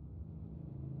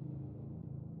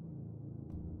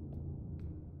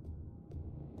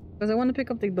 Because I want to pick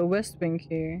up like the west wing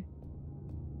here.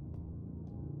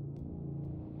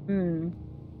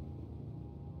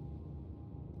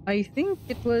 I think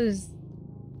it was...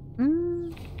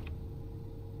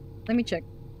 Let me check.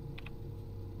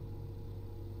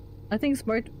 I think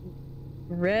smart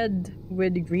red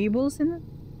with greebles in it.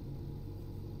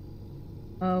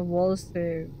 Wall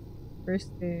save.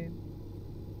 First aid.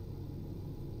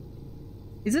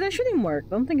 Is it actually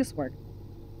marked? I don't think it's marked.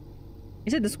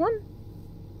 Is it this one?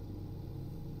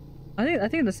 I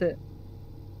think that's it.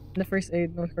 The first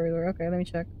aid, no corridor. Okay, let me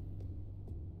check.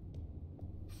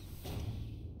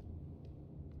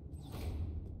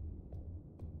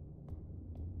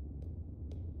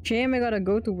 Shame I gotta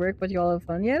go to work, but y'all have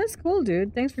fun. Yeah, that's cool,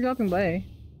 dude. Thanks for dropping by.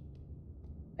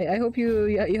 I hope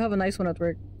you have a nice one at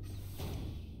work.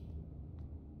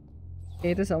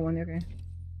 Okay, this is one, okay.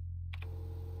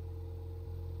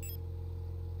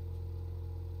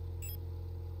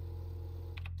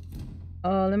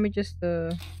 Let me just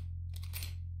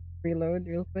reload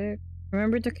real quick.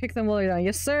 Remember to kick them while they're down.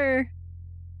 Yes, sir.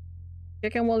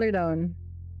 Kick them while they're down.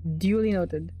 Duly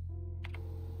noted.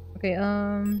 Okay,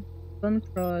 Sun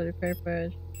Prod, repair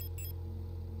patch.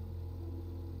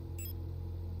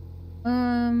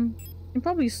 Can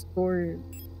probably store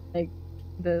like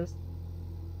this.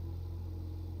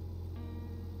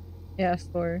 Yeah,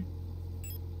 store.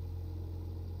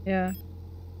 Yeah.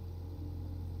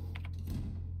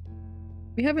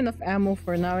 We have enough ammo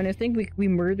for now, and I think we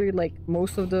murdered like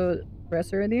most of the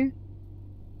rest already.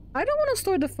 I don't want to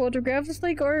store the photographs. It's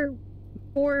like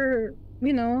for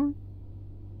you know,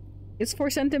 it's for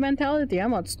sentimentality.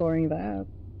 I'm not storing that.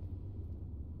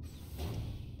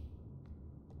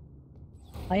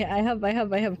 I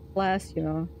have class, you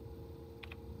know.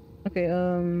 Okay,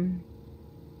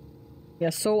 yeah,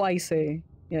 so I say.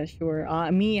 Yeah, sure.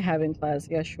 Me having class,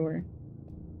 yeah, sure.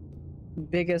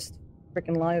 Biggest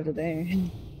freaking lie of the day.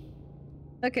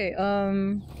 Okay,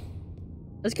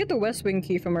 let's get the West Wing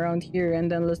key from around here and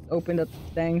then let's open that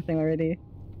dang thing already.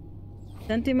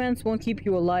 Sentiments won't keep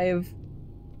you alive.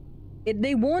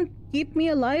 They won't keep me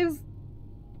alive,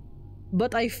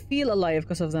 but I feel alive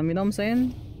because of them, you know what I'm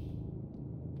saying?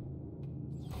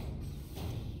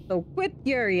 So quit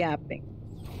your yapping.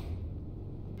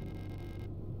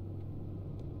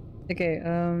 Okay,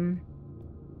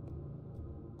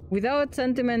 without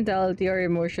sentimentality or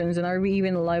emotions, and are we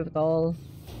even alive at all?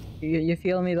 You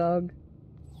feel me, dog?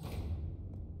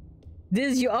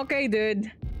 This you okay, dude?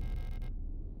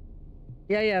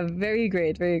 Yeah, very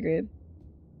great, very great.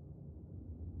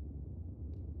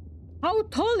 How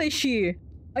tall is she?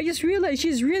 I just realized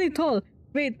she's really tall.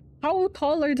 Wait, how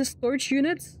tall are the storage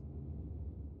units?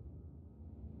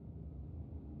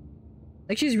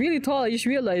 Like, she's really tall, I just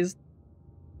realized.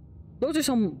 Those are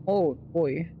some... Oh,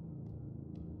 boy.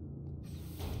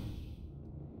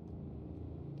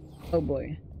 Oh,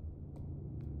 boy.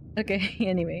 Okay,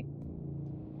 anyway.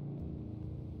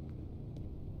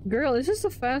 Girl, is this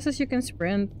the fastest you can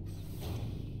sprint?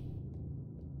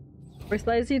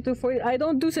 Precisely to 40... I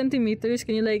don't do centimeters.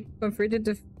 Can you, like, convert it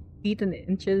to feet and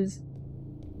inches?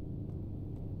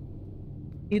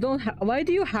 You don't have... Why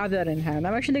do you have that in hand?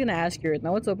 I'm actually gonna ask you right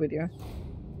now. What's up with you?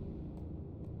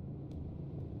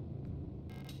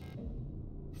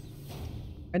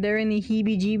 Are there any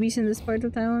heebie-jeebies in this part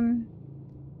of town?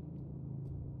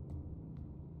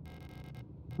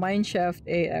 Mineshaft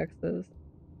A access.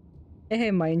 Hey,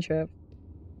 mineshaft.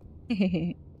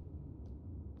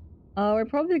 We're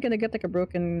probably gonna get like a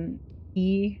broken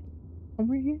key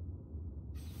somewhere here.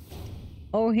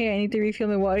 Oh, hey, I need to refill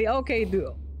my water. Okay,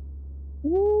 dude.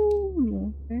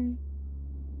 Ooh, okay.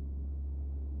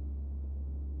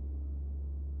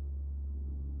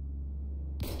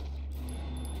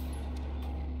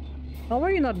 How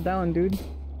are you not down, dude?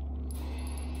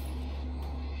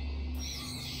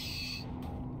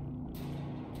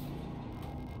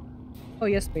 Oh,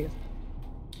 yes, please.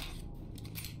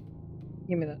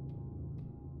 Give me that.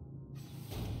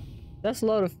 That's a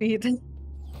lot of feet.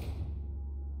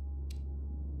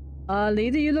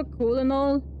 Lady, you look cool and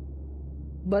all.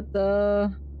 But,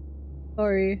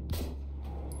 sorry.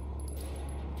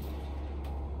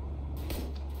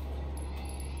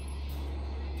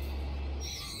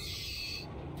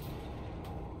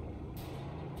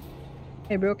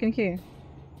 Hey, broken key.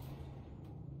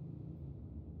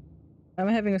 I'm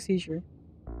having a seizure.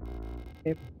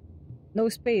 Okay. No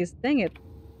space. Dang it.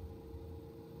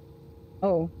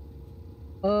 Oh.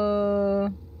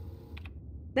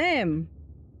 Damn.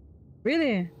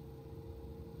 Really?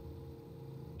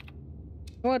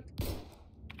 What?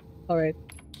 Alright.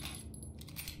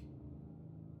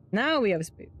 Now we have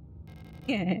space.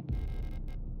 Yeah.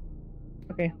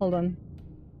 Okay, hold on.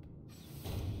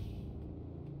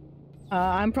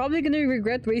 I'm probably gonna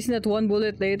regret wasting that one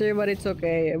bullet later, but it's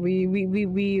okay. We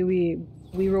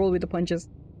roll with the punches.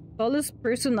 Tallest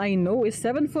person I know is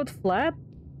 7 foot flat?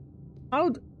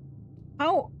 How?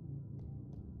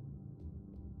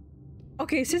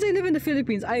 Okay, since I live in the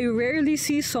Philippines, I rarely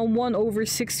see someone over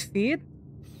 6 feet.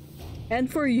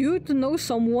 And for you to know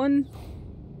someone...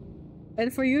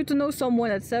 And for you to know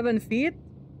someone at 7 feet?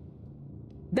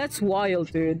 That's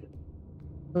wild, dude.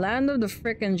 Land of the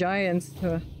frickin' giants.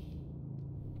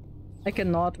 I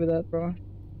cannot with that, bro.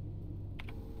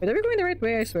 Wait, are we going the right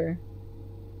way? I swear.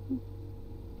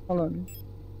 Hold on.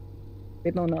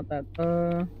 Wait, no, not that.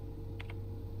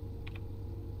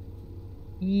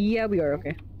 Yeah, we are.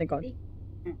 Okay. Thank God.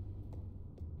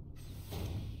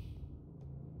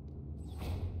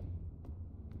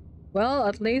 Well,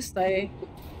 at least I...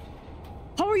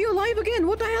 How are you alive again?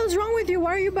 What the hell is wrong with you?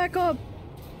 Why are you back up?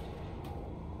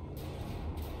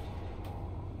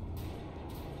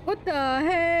 What the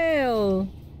hell?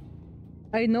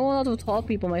 I know a lot of tall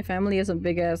people. My family is a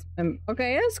big ass.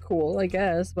 Okay, that's cool, I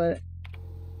guess, but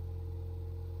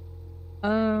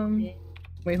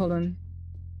wait, hold on.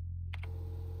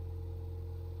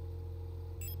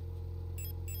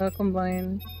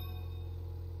 Combine.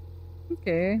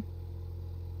 Okay.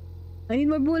 I need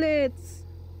my bullets.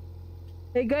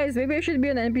 Hey guys, maybe I should be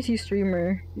an NPC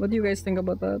streamer. What do you guys think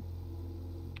about that?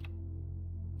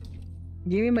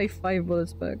 Give me my 5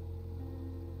 bullets back.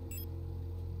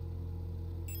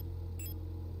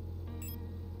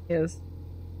 Yes.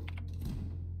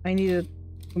 I needed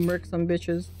to murk some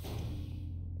bitches.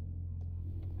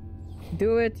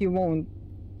 Do it, you won't.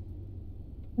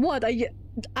 What?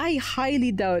 I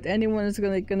highly doubt anyone is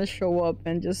gonna show up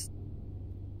and just...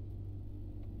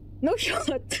 No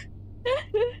shot!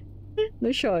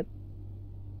 No shot.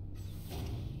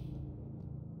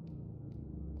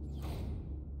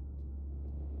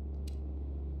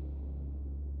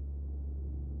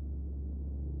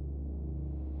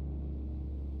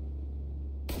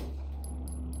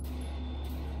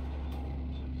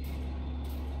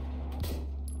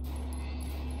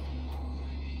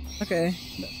 Okay,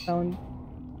 that sound.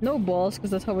 No balls,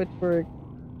 because that's how it works.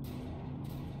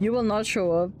 You will not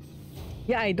show up.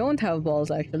 Yeah, I don't have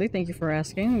balls actually. Thank you for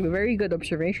asking. Very good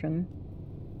observation.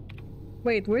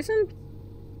 Wait, wasn't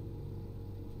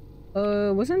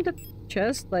the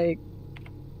chest like...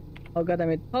 Oh god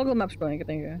damn it. Toggle map scrolling,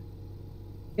 thank you.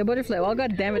 Yeah, butterfly. Oh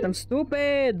god damn it, I'm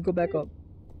stupid! Go back up.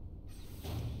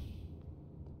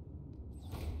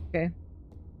 Okay.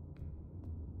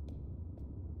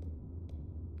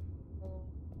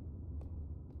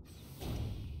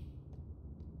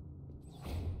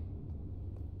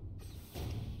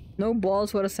 No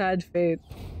balls, what a sad fate.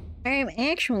 I'm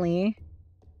actually...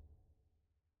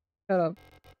 Shut up.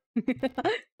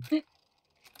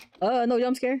 No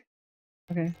jump scare?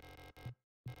 Okay.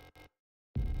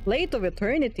 Plate of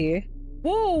Eternity?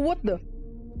 Whoa, what the...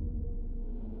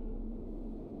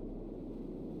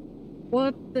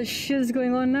 What the shit is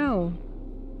going on now?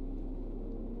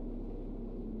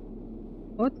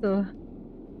 What the...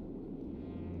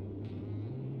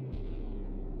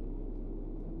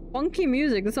 Funky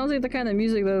music. That sounds like the kind of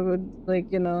music that would, like,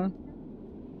 you know,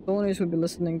 donors would be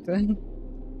listening to.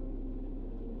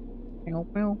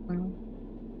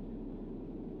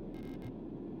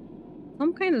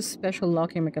 Some kind of special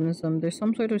locking mechanism. There's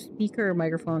some sort of speaker or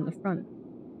microphone on the front.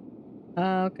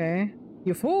 Okay.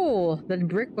 You fool! That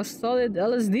brick was solid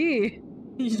LSD!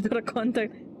 You just gotta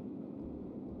contact...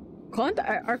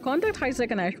 Are contact highs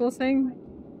like an actual thing?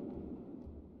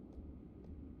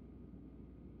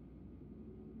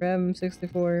 RAM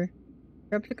 64.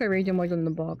 Replica radio module in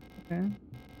the box. Okay.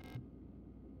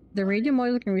 The radio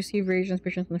module can receive radio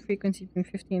transmissions on a frequency between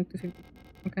 50 and 250.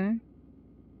 Okay.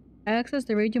 Access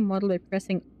the radio module by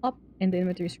pressing up in the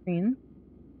inventory screen.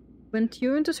 When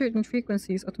tuned to certain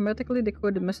frequencies, automatically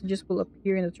decoded messages will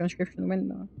appear in the transcription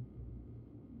window.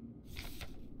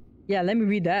 Yeah, let me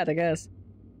read that, I guess.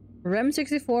 RAM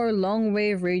 64 long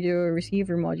wave radio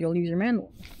receiver module user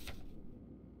manual.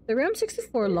 The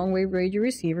RAM64 long-wave radio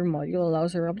receiver module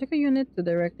allows a replica unit to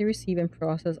directly receive and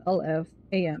process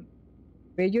LF/AM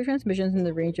radio transmissions in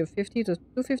the range of 50 to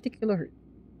 250 kHz.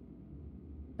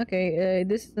 Okay,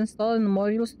 this is installed in the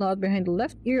module slot behind the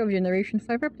left ear of Generation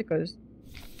 5 replicas.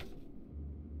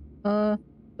 To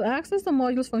access the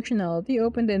module's functionality,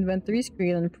 open the inventory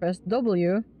screen and press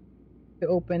W to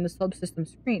open the subsystem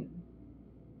screen.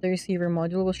 The receiver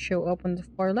module will show up on the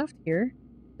far left here.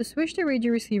 To switch the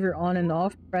radio receiver on and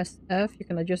off, press F. You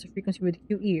can adjust the frequency with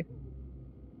QE.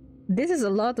 This is a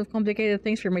lot of complicated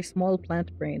things for my small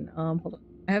plant brain. Hold on.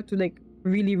 I have to like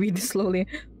really read this slowly.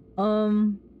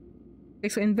 Okay,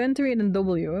 so inventory and then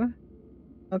W.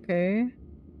 Okay.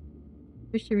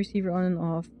 Switch the receiver on and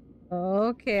off.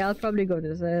 Okay, I'll probably go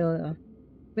this.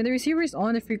 When the receiver is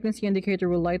on, the frequency indicator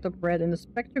will light up red and the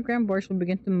spectrogram bars will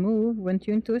begin to move when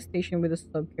tuned to a station with a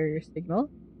subcarrier signal.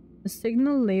 The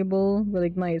signal label will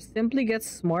ignite. Simply get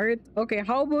smart. Okay,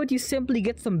 how about you simply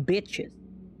get some bitches?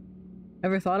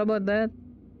 Ever thought about that?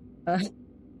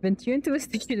 When tuned to a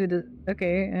station with a...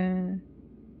 Okay,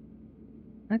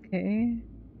 okay.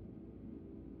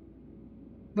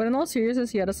 But in all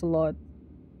seriousness, yeah, that's a lot.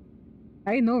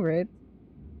 I know, right?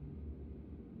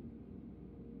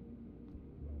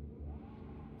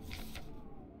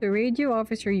 The radio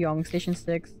officer Young, Station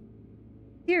 6.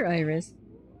 Dear Iris,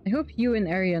 I hope you and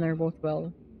Arian are both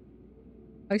well.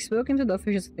 I've spoken to the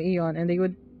officials of the Aeon and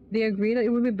they agree that it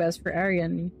would be best for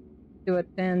Arian to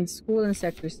attend school in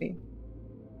Sector C.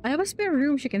 I have a spare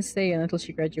room she can stay in until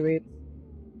she graduates.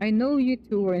 I know you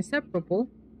two were inseparable,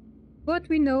 But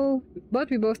we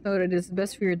both know that it's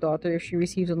best for your daughter if she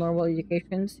receives a normal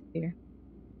education. Here.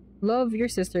 Love your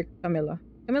sister, Camilla.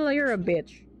 Camilla, you're a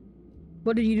bitch.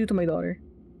 What did you do to my daughter?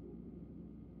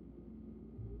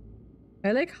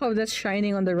 I like how that's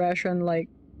shining on the ration, like...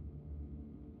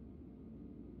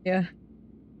 Yeah.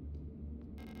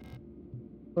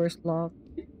 First lock.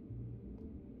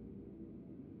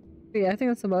 Yeah, I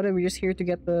think that's about it. We're just here to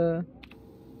get the...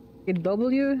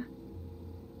 W.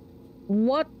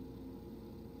 What?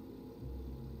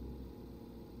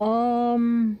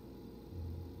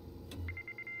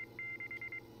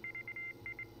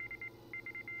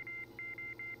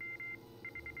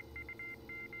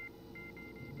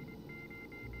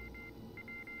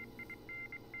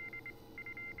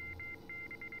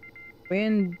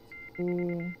 Wind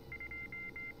to...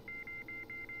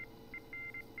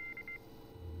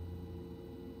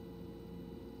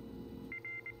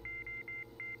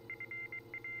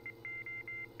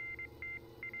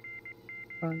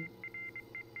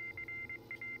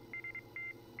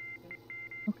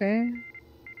 Okay.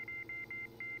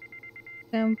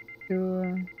 Temp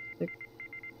to...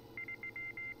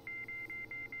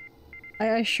 I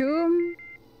assume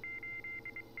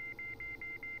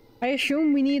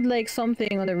we need like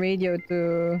something on the radio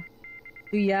to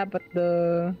yap at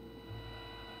the...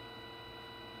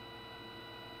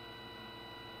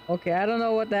 Okay, I don't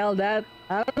know what the hell that...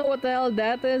 I don't know what the hell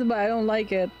that is, but I don't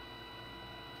like it.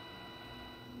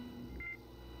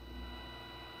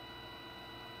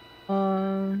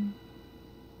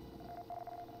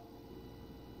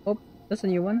 Oh, that's a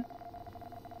new one.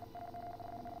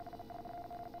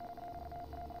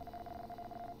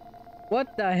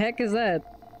 What the heck is that?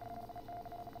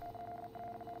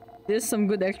 This some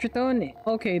good extra tone?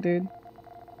 Okay, dude.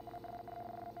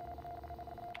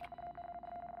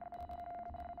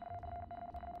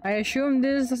 I assume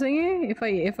this is the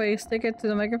thingy if I stick it to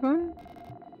the microphone.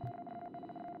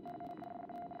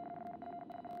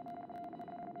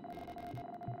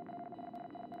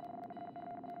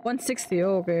 $160.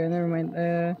 Oh, okay, never mind.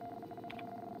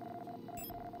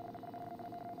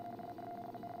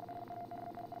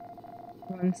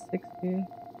 160.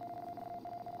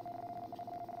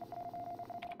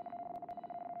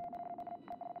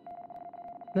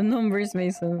 The numbers,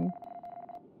 Mason.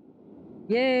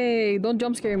 Yay! Don't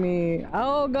jump scare me.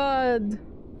 Oh god.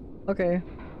 Okay.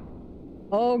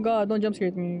 Oh god, don't jump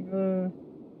scare me.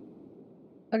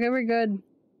 Okay, we're good.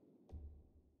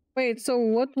 Wait, so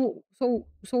what? So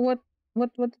what?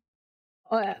 What?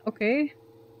 Okay.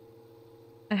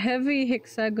 A heavy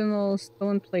hexagonal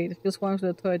stone plate. It feels warm to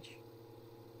the touch.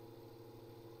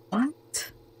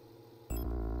 What?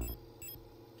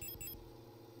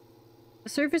 The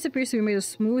surface appears to be made of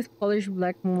smooth, polished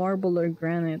black marble or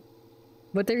granite.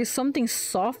 But there is something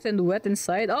soft and wet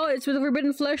inside. Oh, it's with a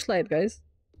forbidden flashlight, guys.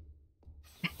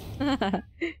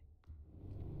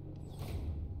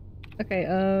 Okay,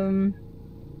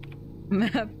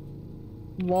 map.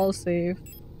 Wall save.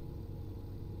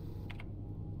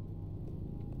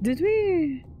 Did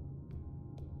we...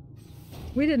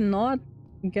 We did not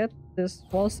get this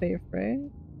wall save, right?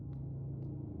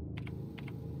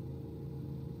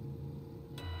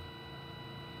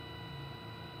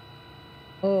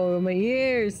 Oh, my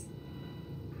ears!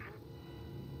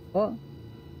 Oh.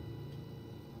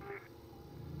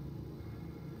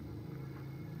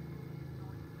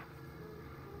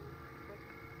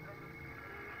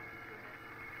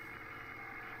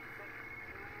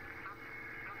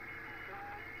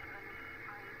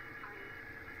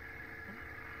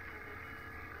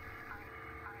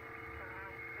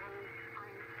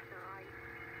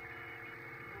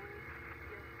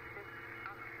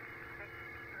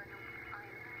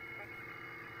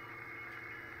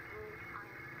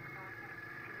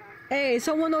 Hey,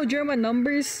 someone know German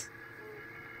numbers?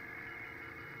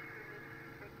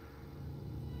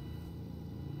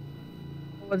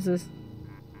 What's this?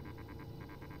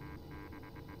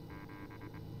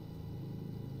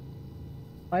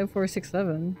 Five, 4, 6,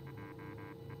 7.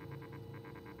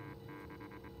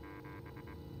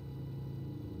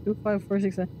 Two, 5, 4,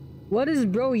 6, 7. What is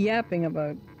bro yapping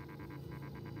about?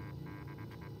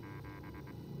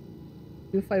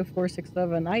 2, 5, 4, 6,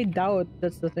 7. I doubt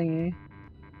that's the thingy.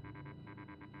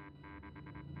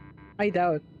 I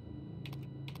doubt.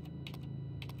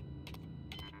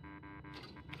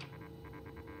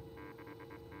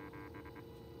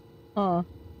 Huh.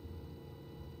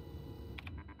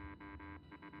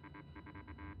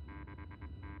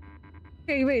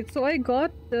 Okay, wait, so I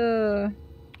got the...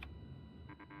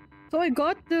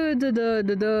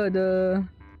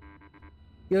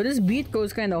 Yo, this beat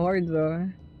goes kinda hard though.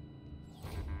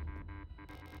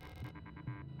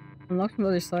 Unlock from the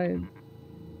other side.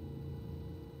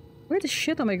 Where the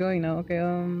shit am I going now? Okay,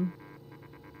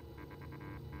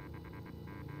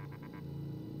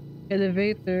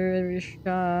 elevator,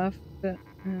 shaft.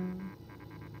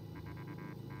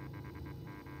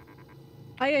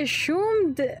 I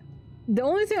assumed the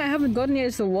only thing I haven't gotten yet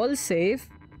is the wall safe.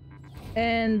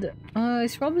 And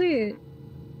it's probably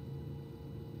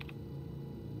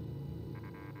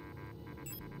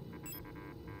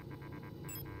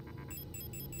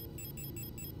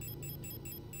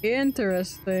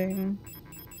interesting.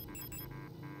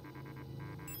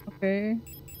 Okay.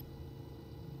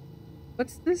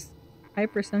 What's this?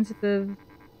 Hypersensitive,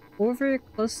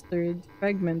 over-clustered,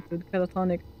 fragmented,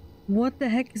 catatonic. What the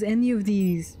heck is any of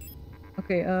these?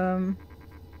 Okay,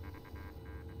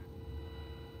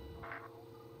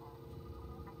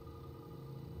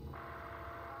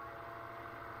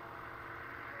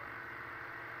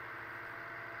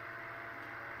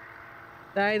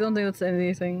 I don't think that's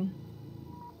anything.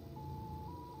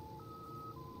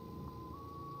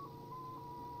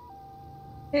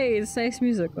 Hey, it's nice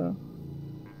music though.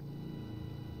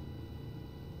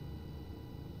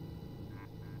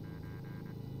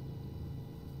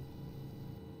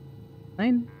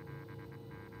 Nine.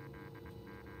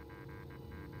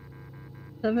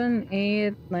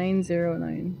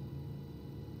 78909.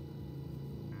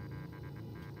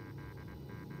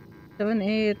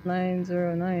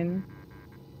 78909.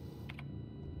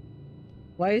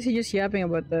 Why is he just yapping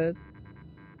about that?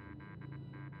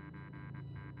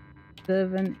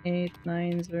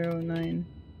 78909.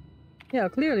 Yeah,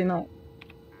 clearly not.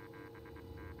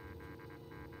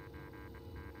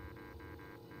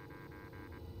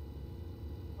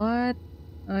 What?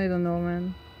 I don't know,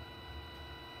 man.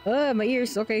 My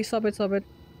ears. Okay, stop it, stop it.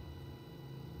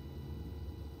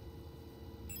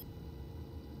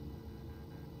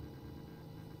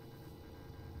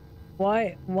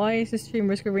 Why is the stream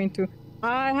recovering too?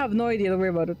 I have no idea. Don't worry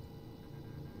about it.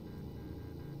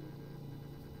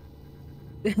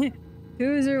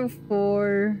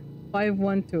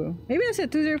 204512. Maybe I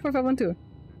said 204512.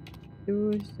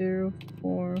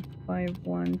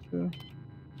 204512.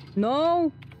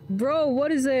 No! Bro,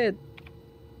 what is it?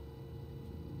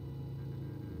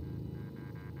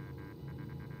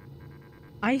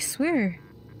 I swear.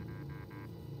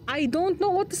 I don't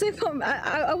know what to say from.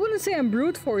 I wouldn't say I'm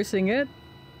brute forcing it,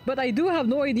 but I do have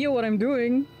no idea what I'm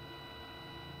doing.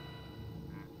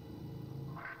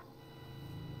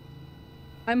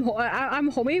 I'm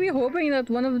maybe hoping that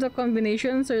one of the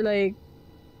combinations are like,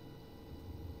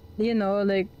 you know,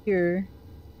 like here.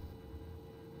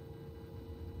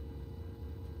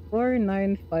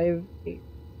 4958.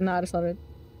 Nah, that's not it.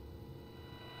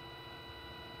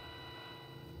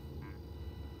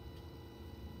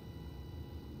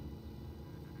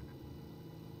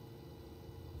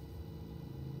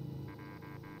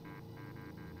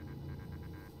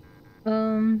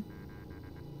 Um,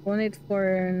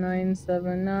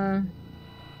 18497. Nah.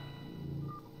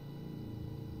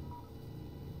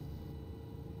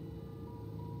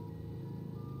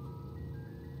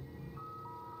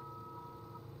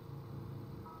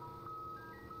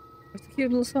 It's a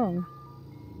cute little song.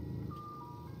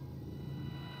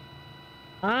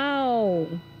 Ow!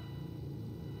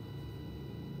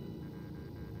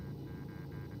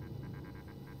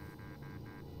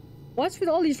 What's with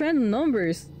all these random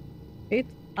numbers?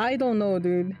 I don't know,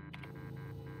 dude.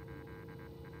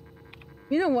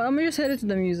 You know what? I'm gonna just head into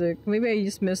the music. Maybe I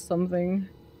just missed something.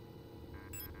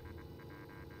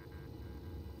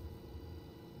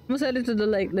 I'm gonna head into the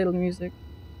like little music.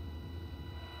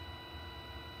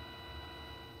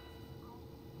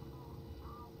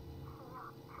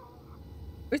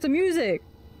 Where's the music?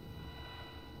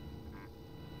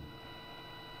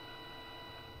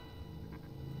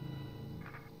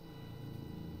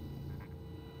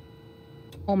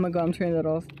 Oh my god, I'm turning that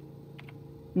off.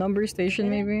 Number station,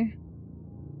 maybe?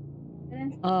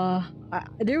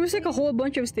 There was like a whole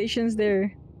bunch of stations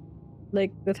there.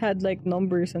 Like, that had like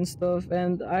numbers and stuff,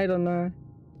 and I don't know.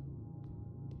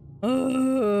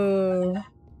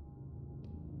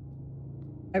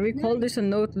 I recall there's a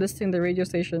note listing the radio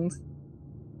stations.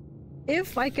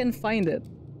 If I can find it.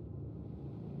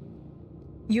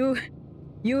 You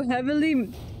heavily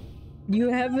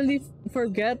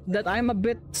forget that I'm a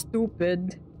bit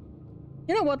stupid.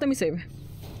 You know what? Let me save.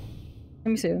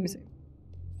 Let me save.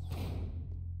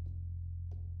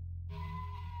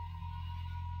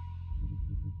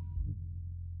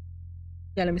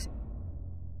 Yeah, let me see.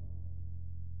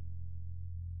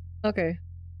 Okay.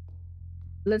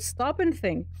 Let's stop and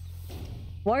think.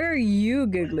 Why are you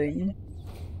giggling?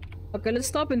 Okay, let's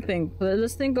stop and think.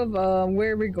 Let's think of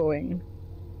where we're going.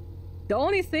 The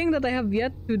only thing that I have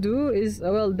yet to do is,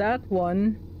 well, that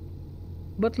one.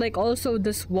 but like also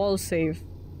this wall safe.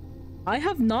 I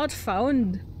have not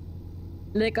found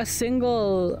like a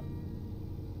single.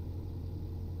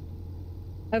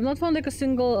 I've not found like a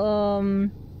single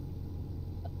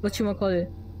what you call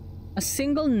it? A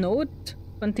single note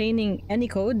containing any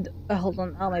code. Hold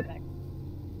on, my back.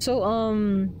 So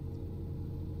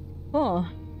oh.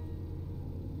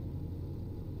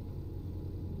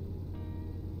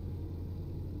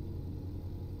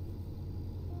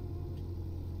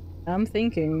 I'm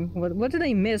thinking, what did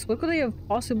I miss? What could I have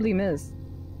possibly missed?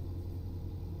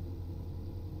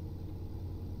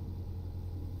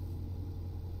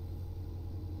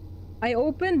 I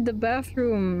opened the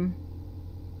bathroom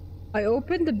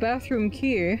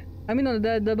key. I mean,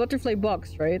 the butterfly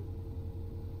box, right?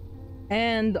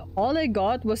 And all I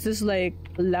got was this like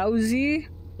lousy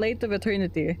plate of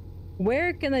eternity.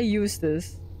 Where can I use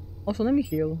this? Also, let me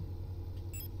heal.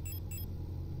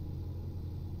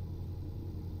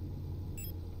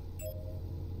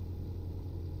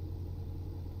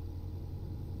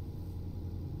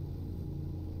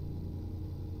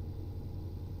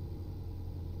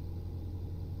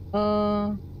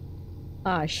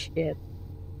 Shit.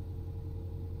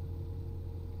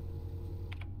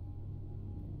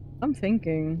 I'm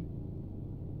thinking.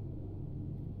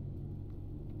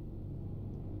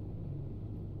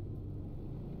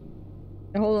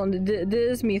 Hold on, this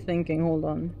is me thinking, hold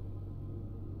on.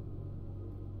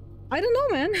 I don't know,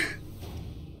 man.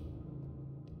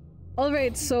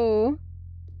 Alright, so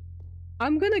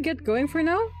I'm gonna get going for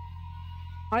now.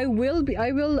 I will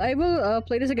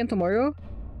play this again tomorrow.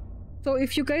 So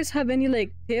if you guys have any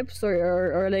like tips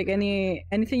or like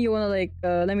anything you wanna like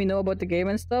let me know about the game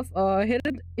and stuff,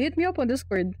 hit me up on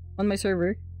Discord on my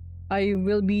server. I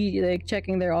will be like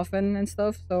checking there often and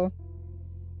stuff. So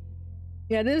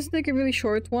yeah, this is like a really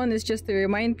short one. It's just to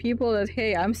remind people that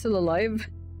hey, I'm still alive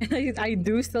and I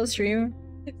do still stream.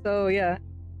 So yeah.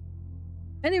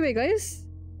 Anyway, guys.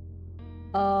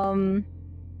 Yeah,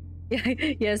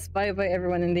 yes, bye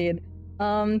everyone indeed.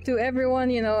 To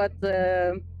everyone, you know,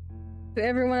 to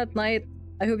everyone at night,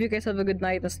 I hope you guys have a good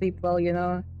night and sleep well, you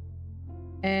know.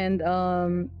 And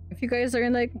if you guys are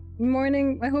in like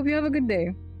morning, I hope you have a good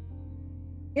day.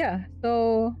 Yeah,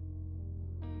 so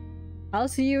I'll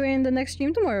see you in the next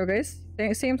stream tomorrow, guys.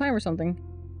 Same time or something.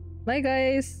 Bye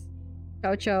guys.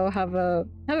 Ciao ciao. Have a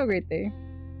great day.